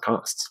those sunk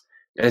costs.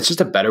 And it's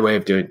just a better way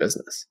of doing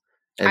business.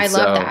 And I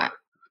love that.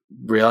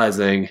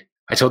 Realizing,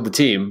 I told the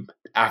team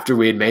after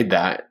we had made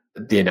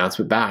the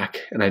announcement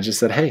back, and I just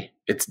said, hey,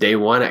 it's day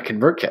one at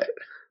Convertkit.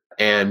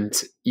 And,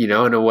 in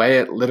a way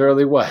it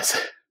literally was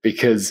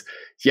because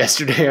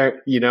yesterday,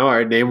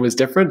 our name was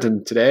different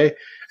and today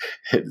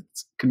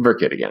it's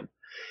Convertkit again.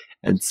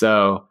 And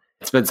so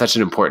it's been such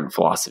an important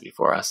philosophy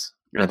for us.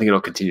 And I think it'll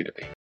continue to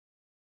be.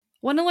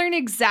 Want to learn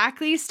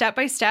exactly step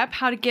by step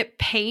how to get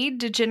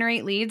paid to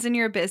generate leads in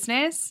your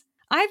business?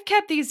 I've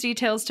kept these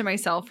details to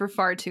myself for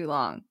far too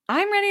long.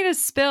 I'm ready to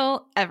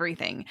spill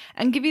everything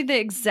and give you the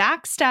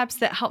exact steps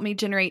that help me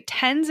generate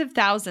tens of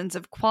thousands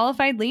of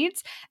qualified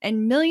leads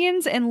and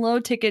millions in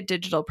low-ticket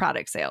digital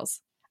product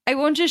sales. I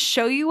won't just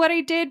show you what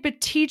I did,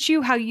 but teach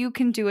you how you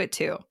can do it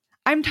too.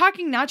 I'm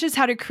talking not just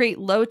how to create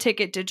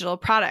low-ticket digital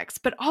products,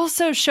 but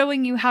also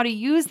showing you how to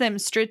use them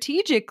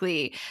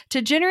strategically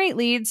to generate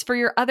leads for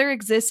your other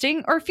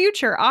existing or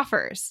future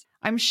offers.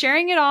 I'm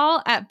sharing it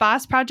all at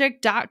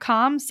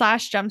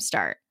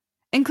bossproject.com/jumpstart,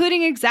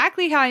 including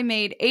exactly how I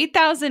made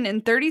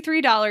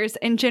 $8,033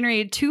 and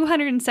generated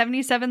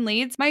 277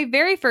 leads my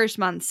very first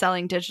month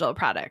selling digital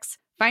products.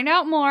 Find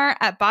out more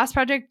at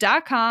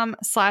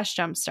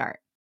bossproject.com/jumpstart.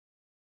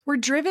 We're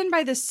driven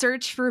by the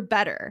search for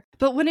better,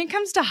 but when it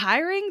comes to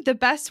hiring, the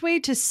best way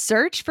to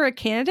search for a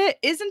candidate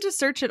isn't to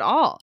search at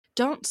all.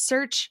 Don't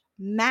search,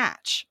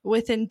 match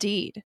with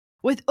Indeed.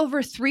 With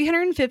over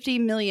 350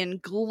 million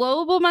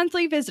global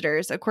monthly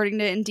visitors, according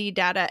to Indeed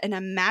data, and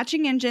a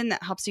matching engine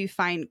that helps you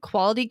find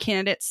quality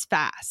candidates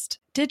fast.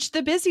 Ditch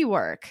the busy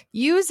work.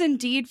 Use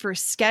Indeed for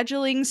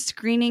scheduling,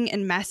 screening,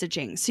 and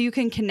messaging so you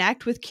can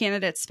connect with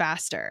candidates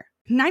faster.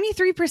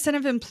 93%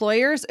 of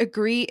employers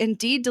agree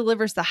Indeed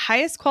delivers the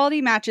highest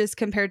quality matches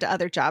compared to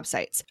other job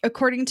sites,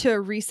 according to a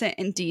recent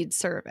Indeed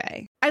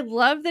survey. I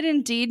love that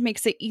Indeed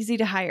makes it easy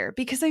to hire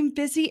because I'm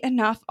busy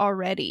enough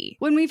already.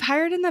 When we've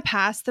hired in the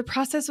past, the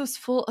process was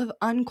full of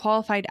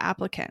unqualified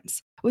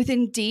applicants. With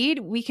Indeed,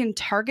 we can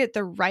target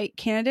the right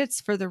candidates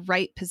for the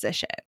right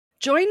position.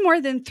 Join more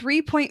than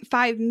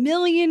 3.5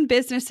 million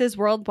businesses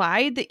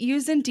worldwide that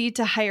use Indeed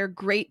to hire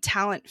great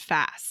talent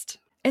fast.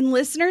 And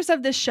listeners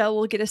of this show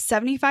will get a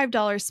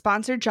 $75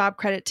 sponsored job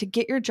credit to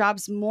get your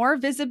jobs more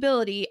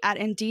visibility at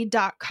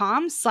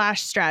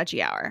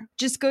Indeed.com/Strategy Hour.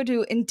 Just go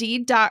to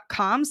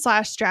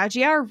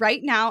Indeed.com/Strategy Hour right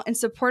now and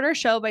support our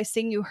show by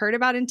saying you heard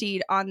about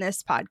Indeed on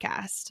this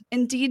podcast.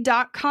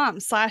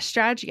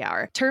 Indeed.com/Strategy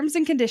Hour. Terms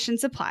and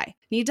conditions apply.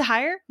 Need to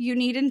hire? You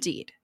need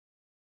Indeed.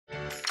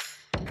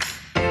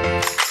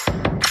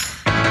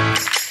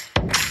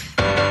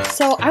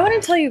 So I want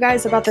to tell you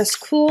guys about this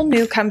cool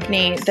new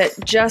company that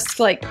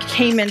just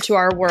came into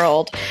our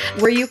world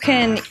where you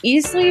can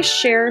easily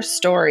share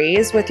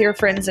stories with your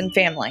friends and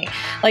family.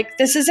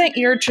 This isn't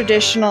your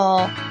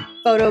traditional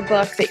photo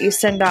book that you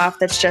send off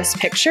that's just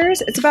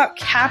pictures. It's about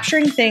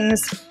capturing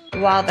things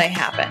while they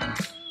happen.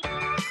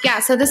 Yeah,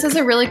 so this is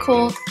a really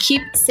cool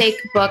keepsake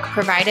book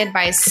provided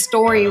by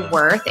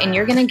Storyworth, and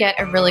you're going to get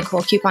a really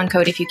cool coupon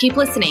code if you keep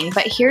listening.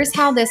 But here's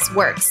how this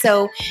works.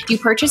 So you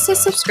purchase a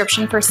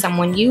subscription for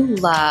someone you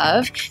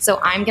love. So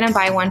I'm going to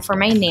buy one for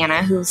my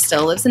Nana, who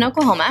still lives in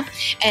Oklahoma.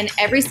 And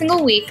every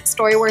single week,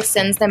 Storyworth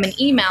sends them an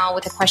email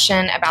with a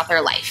question about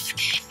their life.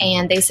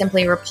 And they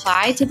simply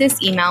reply to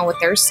this email with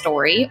their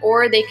story,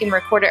 or they can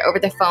record it over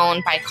the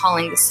phone by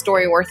calling the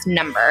Storyworth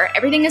number.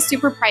 Everything is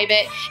super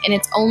private, and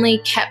it's only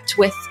kept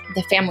with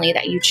the family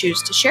that you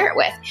choose to share it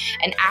with.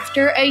 And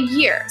after a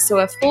year, so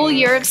a full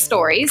year of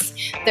stories,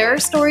 their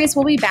stories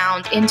will be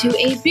bound into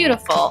a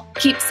beautiful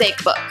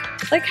keepsake book.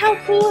 How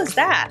cool is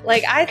that?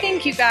 I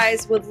think you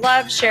guys would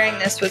love sharing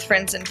this with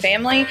friends and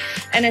family,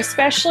 and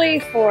especially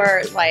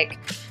for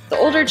the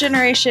older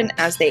generation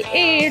as they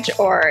age,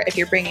 or if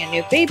you're bringing a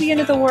new baby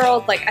into the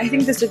world. I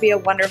think this would be a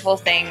wonderful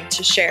thing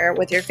to share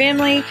with your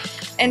family.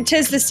 And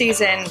 'tis the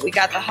season. We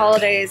got the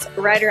holidays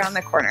right around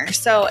the corner.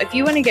 So if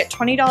you want to get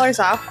 $20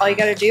 off, all you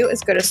got to do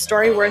is go to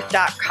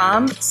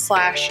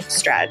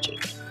storyworth.com/strategy.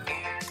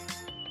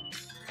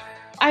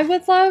 I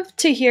would love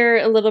to hear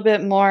a little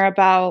bit more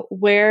about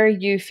where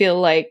you feel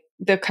like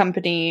the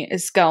company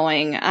is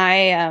going.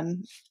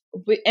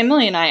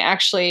 Emily and I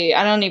actually,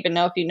 I don't even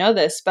know if you know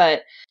this,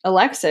 but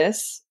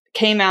Alexis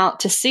came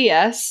out to see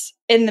us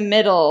in the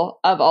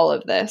middle of all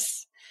of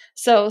this.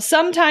 So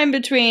sometime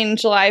between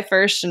July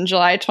 1st and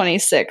July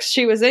 26th,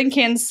 she was in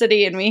Kansas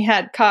City and we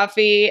had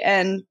coffee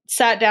and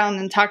sat down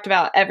and talked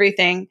about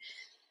everything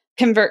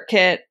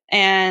Convertkit.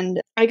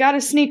 And I got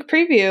a sneak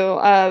preview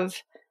of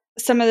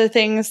some of the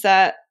things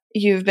that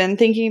you've been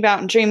thinking about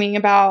and dreaming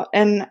about.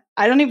 And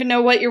I don't even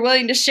know what you're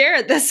willing to share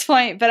at this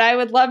point, but I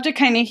would love to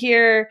kind of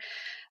hear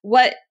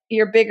what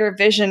your bigger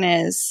vision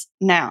is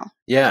now.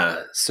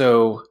 Yeah.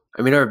 So,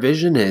 our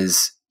vision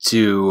is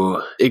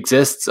to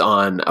exist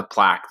on a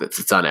plaque that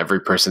sits on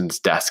every person's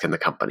desk in the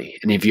company.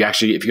 And if you go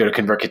to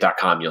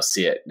convertkit.com, you'll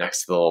see it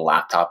next to the little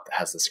laptop that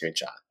has the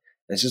screenshot.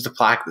 And it's just a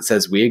plaque that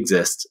says we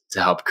exist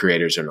to help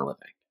creators earn a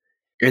living.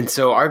 And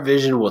so our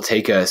vision will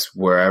take us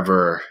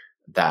wherever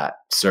that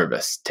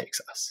service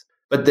takes us.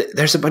 But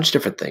there's a bunch of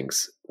different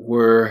things.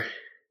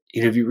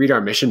 If you read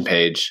our mission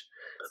page,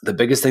 the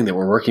biggest thing that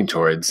we're working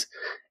towards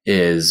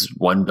is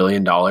 $1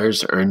 billion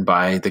earned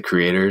by the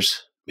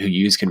creators who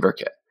use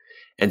Convertkit.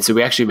 And so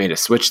we actually made a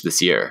switch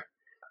this year,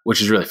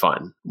 which is really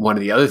fun. One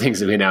of the other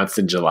things that we announced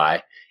in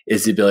July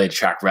is the ability to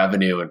track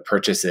revenue and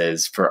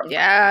purchases for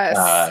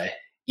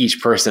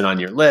each person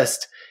on your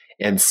list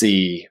and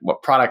see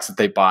what products that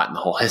they bought and the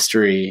whole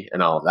history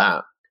and all of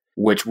that,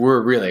 which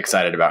we're really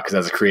excited about because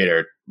as a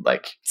creator,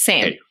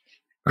 same.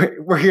 Hey,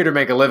 we're here to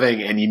make a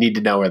living and you need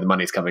to know where the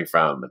money's coming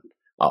from and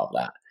all of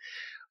that.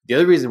 The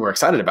other reason we're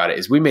excited about it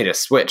is we made a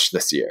switch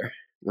this year.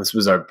 This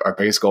was our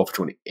biggest goal for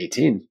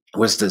 2018,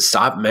 was to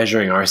stop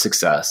measuring our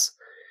success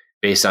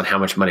based on how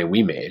much money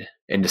we made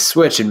and to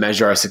switch and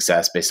measure our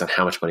success based on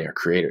how much money our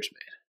creators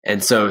made.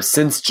 And so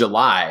since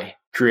July,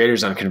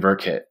 creators on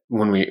Convertkit,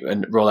 when we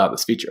rolled out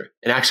this feature,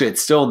 and actually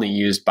it's still only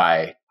used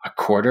by a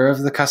quarter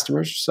of the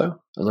customers or so,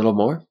 a little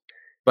more,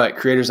 but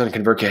creators on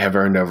Convertkit have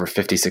earned over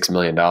 $56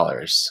 million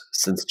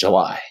since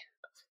July.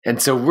 And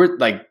so we're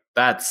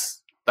that's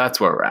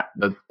where we're at.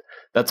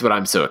 That's what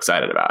I'm so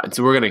excited about. And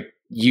so we're going to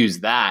use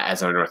that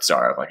as our North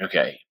Star of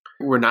okay,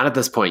 we're not at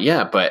this point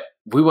yet, but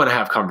we want to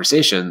have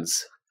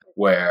conversations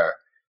where,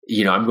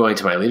 I'm going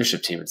to my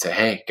leadership team and say,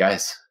 hey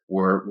guys,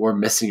 we're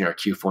missing our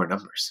Q4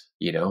 numbers.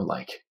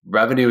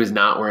 Revenue is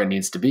not where it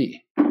needs to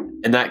be.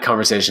 And that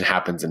conversation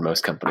happens in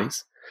most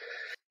companies.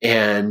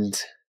 And,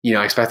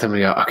 I expect them to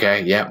go,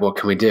 okay, yeah, what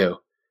can we do?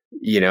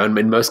 And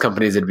in most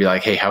companies it'd be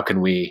like, hey, how can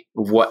we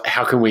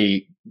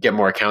get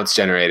more accounts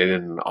generated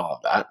and all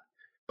of that?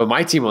 But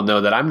my team will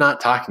know that I'm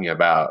not talking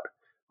about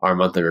our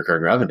monthly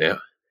recurring revenue.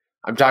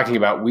 I'm talking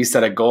about we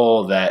set a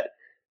goal that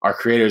our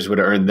creators would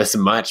earn this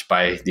much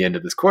by the end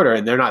of this quarter,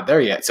 and they're not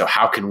there yet. So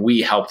how can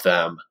we help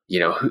them?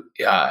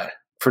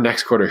 For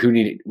next quarter, who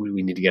do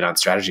we need to get on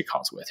strategy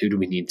calls with? Who do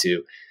we need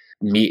to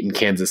meet in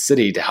Kansas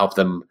City to help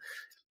them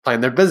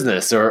plan their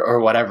business or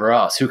whatever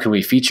else? Who can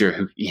we feature?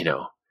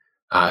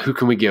 Who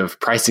can we give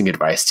pricing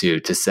advice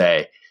to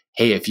say,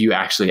 hey, if you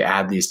actually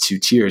add these 2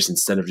 tiers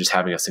instead of just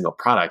having a single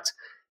product,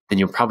 then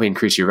you'll probably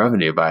increase your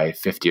revenue by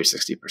 50 or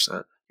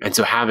 60%. And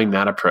so having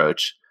that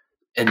approach,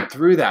 and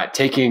through that,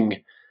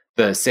 taking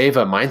the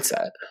Seva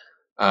mindset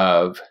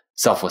of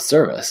selfless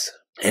service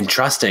and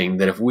trusting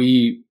that if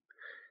we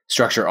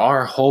structure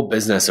our whole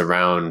business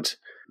around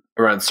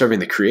serving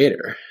the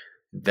creator,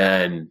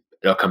 then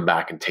it'll come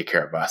back and take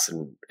care of us,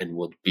 and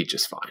we'll be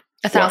just fine.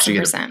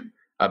 1,000%.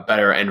 A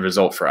better end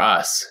result for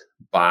us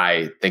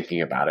by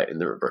thinking about it in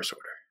the reverse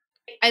order.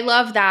 I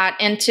love that.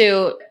 And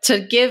to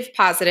give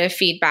positive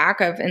feedback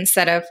of,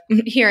 instead of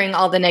hearing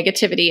all the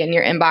negativity in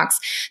your inbox,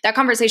 that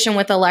conversation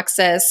with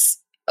Alexis,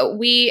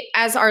 we,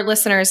 as our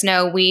listeners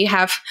know, we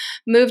have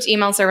moved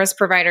email service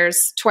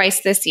providers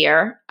twice this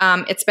year.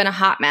 It's been a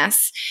hot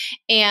mess.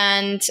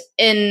 And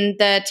in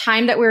the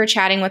time that we were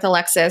chatting with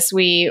Alexis,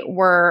 we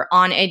were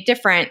on a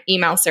different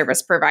email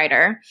service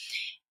provider.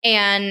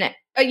 And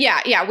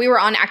we were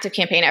on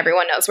ActiveCampaign.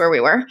 Everyone knows where we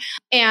were.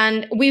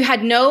 And we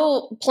had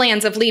no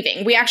plans of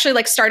leaving. We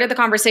actually started the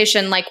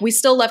conversation we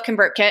still love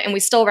ConvertKit and we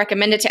still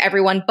recommend it to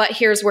everyone, but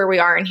here's where we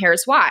are and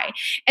here's why.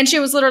 And she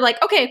was literally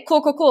okay,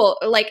 cool.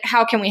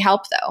 How can we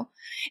help though?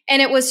 And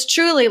it was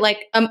truly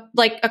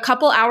a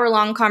couple hour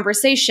long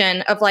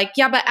conversation of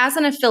but as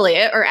an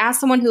affiliate or as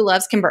someone who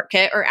loves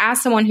ConvertKit or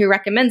as someone who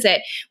recommends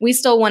it, we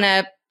still want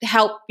to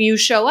help you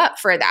show up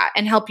for that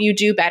and help you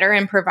do better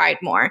and provide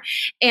more.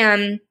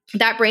 And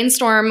that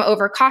brainstorm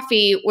over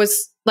coffee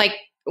was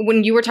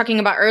when you were talking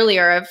about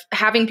earlier of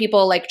having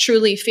people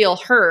truly feel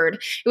heard,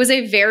 it was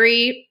a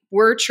very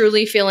we're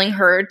truly feeling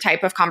heard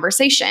type of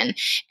conversation.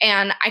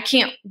 And I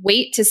can't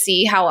wait to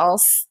see how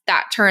else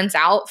that turns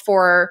out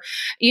for,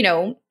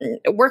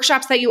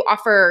 workshops that you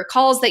offer,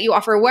 calls that you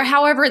offer,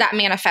 however that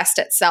manifests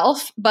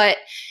itself. But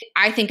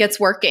I think it's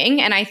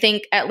working. And I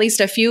think at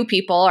least a few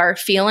people are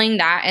feeling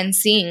that and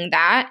seeing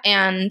that.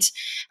 And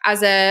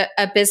as a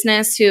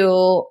business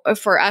who,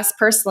 for us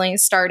personally,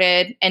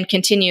 started and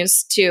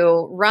continues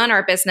to run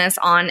our business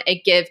on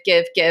a give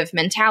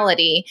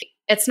mentality,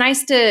 it's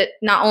nice to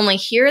not only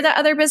hear that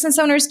other business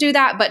owners do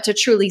that, but to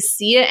truly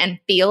see it and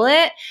feel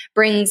it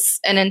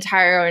brings an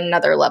entire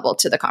another level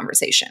to the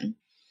conversation.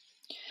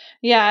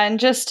 Yeah.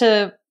 And just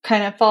to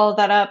kind of follow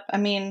that up,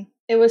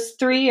 it was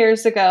 3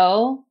 years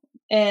ago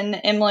in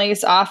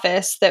Emily's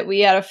office that we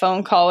had a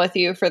phone call with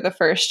you for the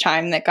first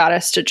time that got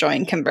us to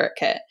join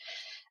ConvertKit.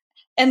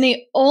 And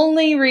the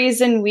only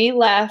reason we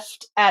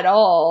left at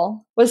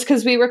all was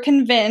because we were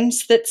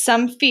convinced that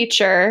some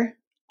feature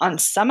on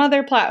some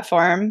other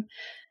platform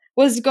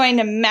was going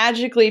to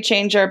magically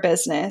change our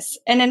business.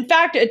 And in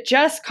fact, it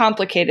just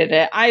complicated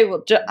it.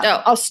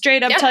 I'll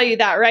straight up tell you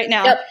that right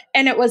now. Yep.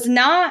 And it was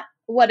not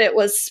what it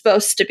was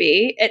supposed to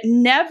be. It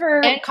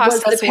never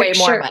cost us way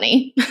more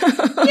money.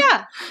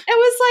 Yeah. It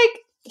was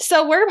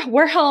so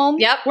we're home.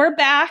 Yep. We're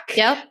back.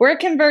 Yep. We're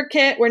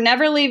ConvertKit. We're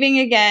never leaving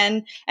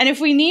again. And if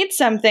we need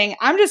something,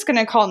 I'm just going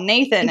to call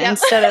Nathan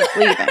instead of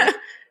leaving.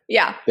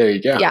 Yeah. There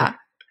you go. Yeah.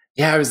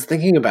 Yeah. I was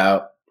thinking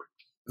about,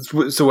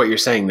 so what you're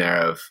saying there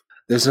of,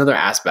 there's another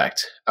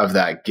aspect of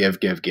that give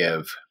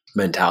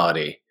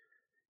mentality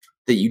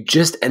that you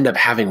just end up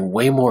having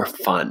way more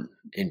fun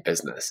in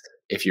business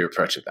if you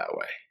approach it that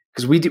way.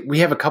 Because we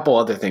have a couple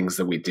other things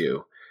that we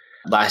do.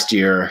 This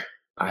year,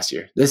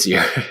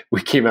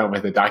 we came out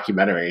with a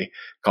documentary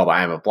called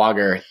I Am a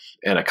Blogger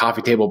and a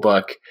coffee table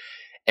book.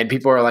 And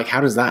people are like,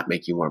 how does that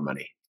make you more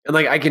money? And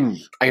I can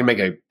make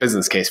a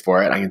business case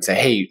for it. I can say,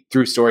 hey,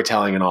 through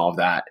storytelling and all of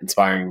that,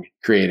 inspiring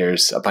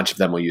creators, a bunch of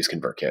them will use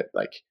ConvertKit.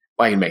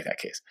 I can make that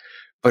case.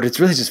 But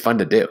it's really just fun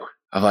to do.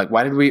 Of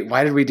why did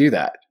we do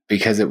that?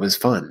 Because it was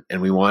fun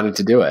and we wanted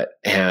to do it.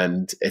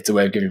 And it's a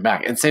way of giving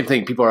back. And same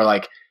thing, people are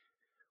like,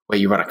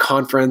 wait, you run a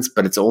conference,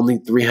 but it's only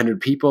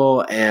 300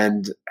 people.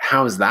 And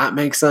how does that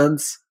make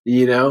sense?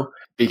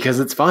 Because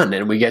it's fun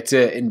and we get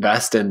to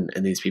invest in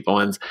these people.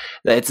 And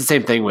it's the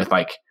same thing with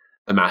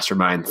the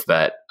masterminds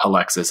that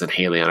Alexis and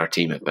Haley on our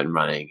team have been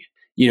running,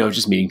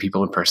 just meeting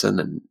people in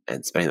person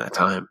and spending that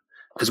time.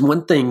 Because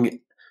one thing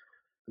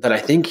that I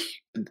think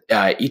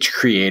each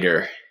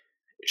creator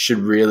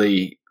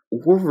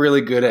we're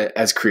really good at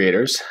as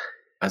creators,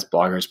 as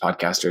bloggers,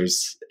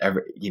 podcasters,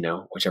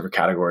 whichever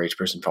category each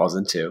person falls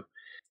into,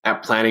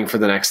 at planning for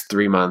the next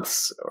 3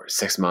 months or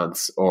 6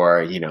 months,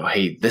 or,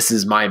 hey, this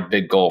is my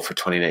big goal for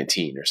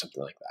 2019 or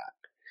something like that.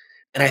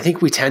 And I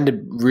think we tend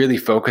to really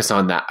focus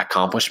on that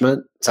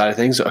accomplishment side of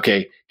things.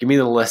 Okay, give me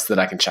the list that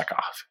I can check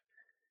off.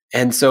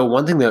 And so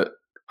one thing that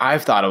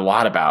I've thought a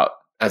lot about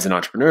as an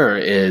entrepreneur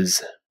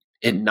is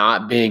it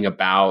not being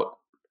about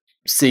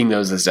seeing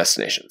those as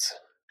destinations.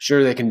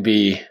 Sure, they can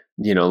be,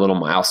 little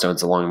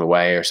milestones along the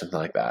way or something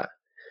like that.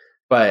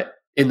 But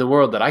in the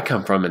world that I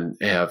come from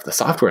and of the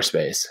software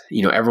space,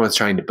 everyone's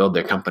trying to build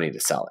their company to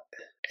sell it.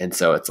 And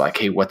so it's like,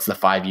 hey, what's the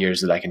 5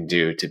 years that I can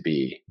do to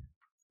be,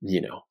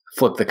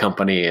 flip the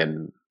company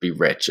and be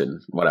rich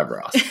and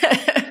whatever else.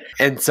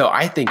 And so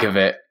I think of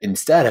it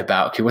instead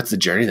about, okay, what's the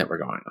journey that we're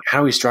going on? How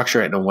do we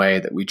structure it in a way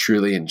that we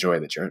truly enjoy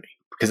the journey?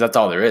 Because that's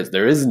all there is.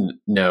 There is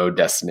no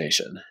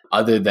destination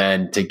other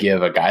than to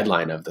give a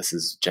guideline of this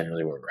is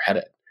generally where we're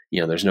headed.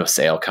 There's no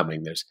sale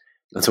coming.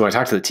 And so when I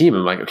talk to the team,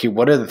 I'm like, okay,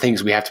 what are the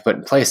things we have to put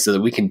in place so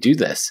that we can do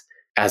this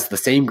as the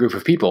same group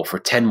of people for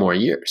 10 more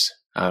years?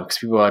 Because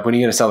people are like, when are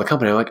you going to sell the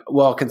company? I'm like,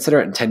 well, consider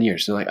it in 10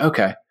 years. They're like,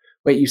 okay,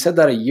 wait, you said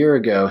that a year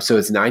ago. So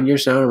it's 9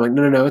 years now? And I'm like,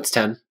 no, it's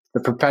 10. The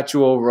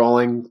perpetual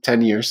rolling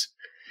 10 years.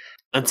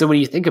 And so when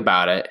you think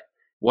about it,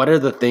 what are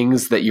the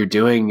things that you're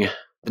doing,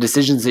 the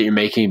decisions that you're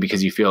making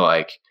because you feel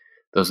like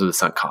those are the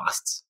sunk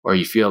costs, or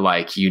you feel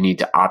like you need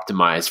to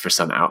optimize for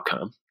some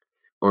outcome,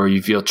 or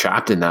you feel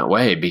trapped in that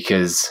way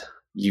because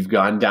you've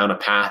gone down a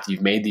path,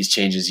 you've made these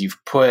changes, you've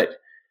put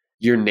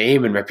your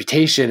name and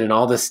reputation and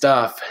all this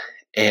stuff,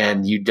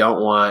 and you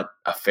don't want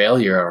a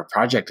failure or a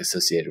project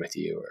associated with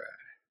you, or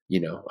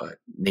a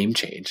name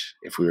change,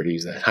 if we were to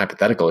use a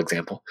hypothetical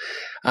example.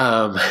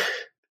 And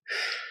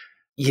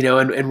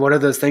what are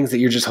those things that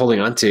you're just holding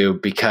on to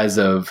because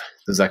of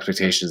those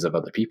expectations of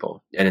other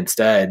people? And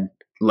instead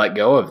let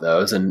go of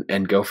those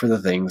and go for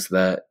the things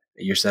that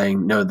you're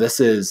saying, no, this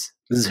is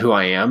who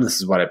I am. This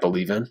is what I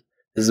believe in.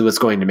 This is what's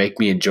going to make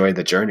me enjoy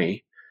the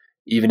journey,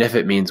 even if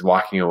it means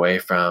walking away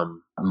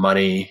from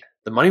money.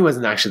 The money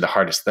wasn't actually the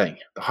hardest thing.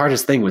 The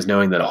hardest thing was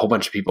knowing that a whole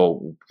bunch of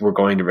people were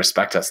going to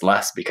respect us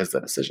less because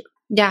of the decision.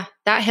 Yeah,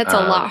 that hits a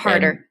lot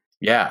harder.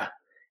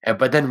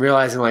 But then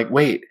realizing like,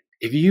 wait,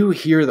 if you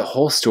hear the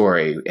whole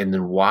story and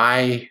then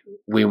why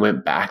we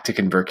went back to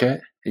Convertkit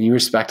and you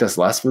respect us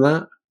less for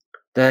that,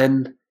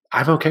 then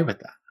I'm okay with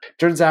that.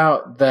 Turns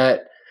out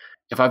that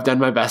if I've done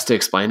my best to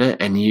explain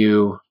it and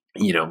you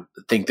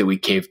think that we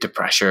caved to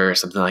pressure or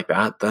something like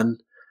that, then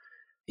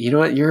you know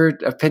what? Your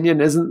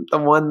opinion isn't the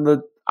one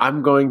that it's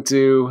not going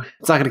to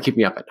keep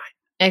me up at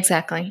night.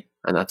 Exactly.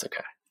 And that's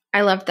okay.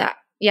 I love that.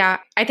 Yeah,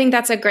 I think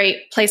that's a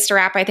great place to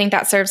wrap. I think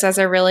that serves as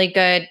a really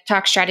good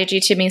Talk Strategy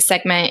to Me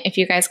segment. If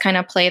you guys kind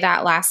of play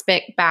that last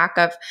bit back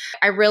of,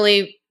 I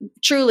really,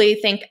 truly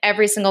think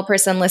every single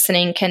person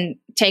listening can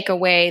take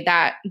away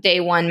that day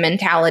one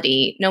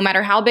mentality, no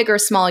matter how big or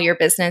small your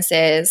business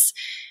is.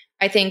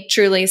 I think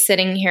truly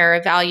sitting here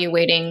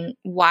evaluating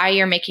why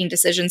you're making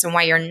decisions and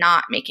why you're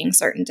not making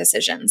certain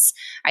decisions.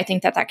 I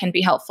think that can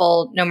be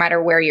helpful no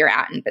matter where you're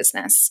at in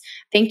business.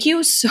 Thank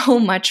you so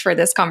much for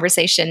this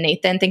conversation,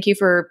 Nathan. Thank you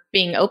for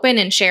being open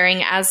and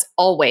sharing as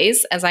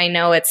always, as I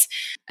know it's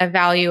a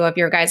value of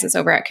your guys'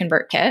 over at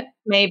Convertkit.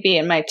 Maybe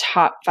in my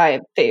top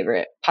 5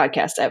 favorite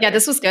podcasts ever. Yeah,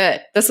 this was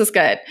good.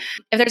 If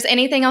there's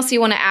anything else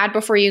you want to add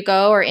before you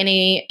go, or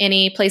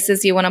any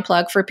places you want to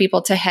plug for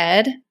people to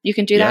head, you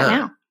can do that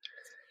now.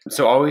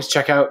 So always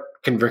check out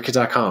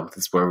Convertkit.com.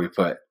 That's where we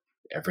put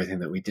everything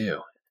that we do.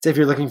 So if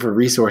you're looking for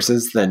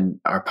resources, then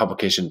our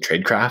publication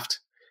Tradecraft,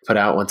 put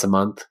out once a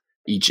month.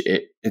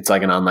 It's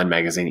like an online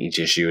magazine. Each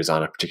issue is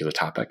on a particular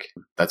topic.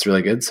 That's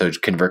really good. So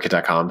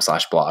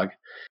Convertkit.com/blog.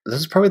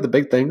 Those are probably the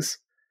big things.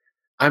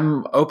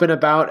 I'm open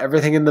about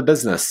everything in the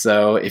business.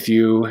 So if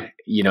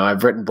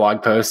I've written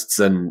blog posts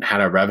and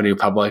had a revenue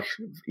public,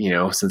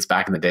 since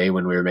back in the day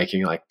when we were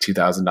making like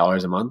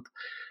 $2,000 a month.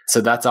 So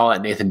that's all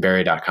at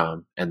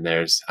nathanbarry.com. And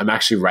I'm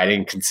actually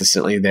writing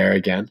consistently there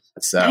again.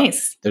 So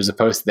nice. There's a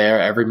post there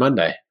every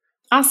Monday.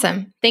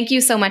 Awesome. Thank you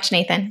so much,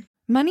 Nathan.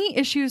 Money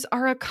issues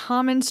are a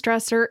common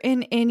stressor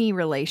in any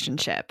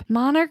relationship.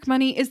 Monarch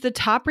Money is the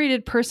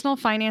top-rated personal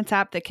finance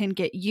app that can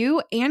get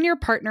you and your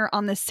partner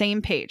on the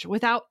same page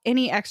without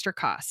any extra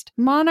cost.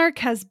 Monarch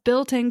has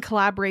built-in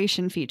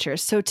collaboration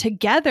features, so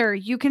together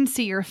you can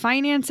see your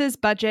finances,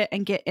 budget,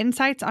 and get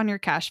insights on your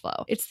cash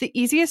flow. It's the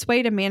easiest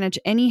way to manage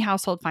any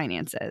household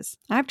finances.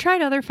 I've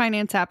tried other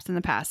finance apps in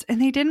the past,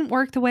 and they didn't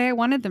work the way I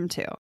wanted them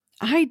to.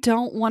 I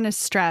don't want to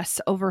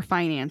stress over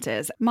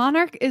finances.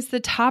 Monarch is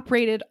the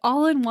top-rated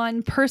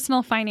all-in-one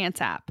personal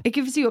finance app. It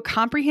gives you a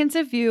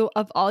comprehensive view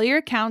of all your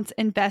accounts,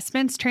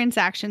 investments,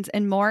 transactions,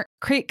 and more.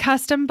 Create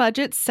custom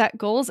budgets, set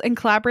goals, and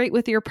collaborate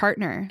with your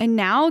partner. And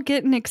now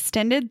get an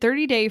extended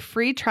 30-day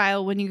free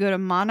trial when you go to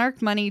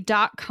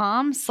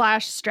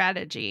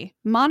monarchmoney.com/strategy.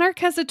 Monarch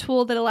has a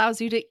tool that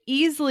allows you to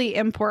easily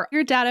import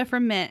your data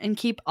from Mint and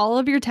keep all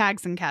of your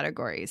tags and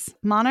categories.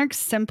 Monarch's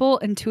simple,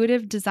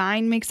 intuitive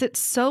design makes it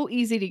so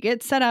easy to get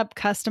set up,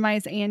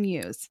 customize, and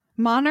use.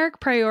 Monarch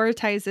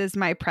prioritizes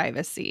my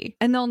privacy,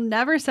 and they'll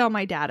never sell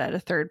my data to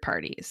third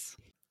parties.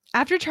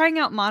 After trying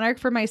out Monarch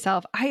for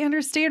myself, I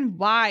understand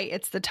why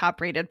it's the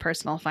top-rated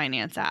personal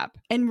finance app.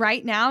 And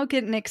right now,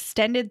 get an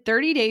extended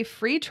 30-day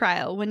free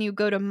trial when you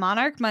go to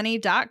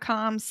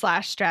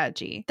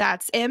monarchmoney.com/strategy.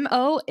 That's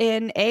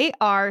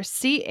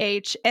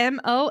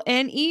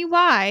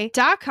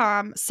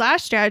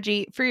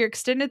monarchmoney.com/strategy for your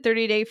extended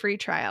 30-day free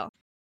trial.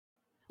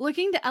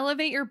 Looking to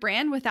elevate your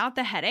brand without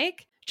the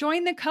headache?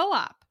 Join the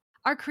Co-op,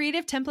 our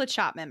creative template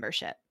shop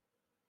membership.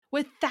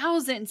 With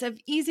thousands of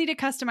easy to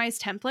customize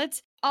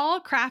templates,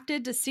 all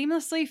crafted to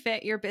seamlessly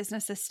fit your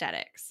business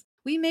aesthetics.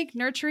 We make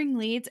nurturing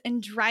leads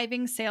and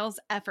driving sales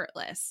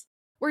effortless.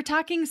 We're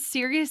talking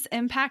serious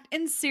impact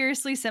and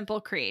seriously simple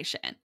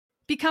creation.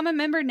 Become a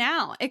member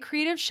now at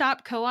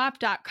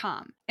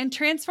creativeshopcoop.com and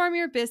transform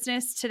your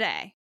business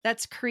today.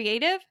 That's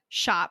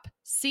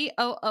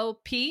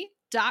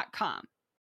creativeshopcoop.com.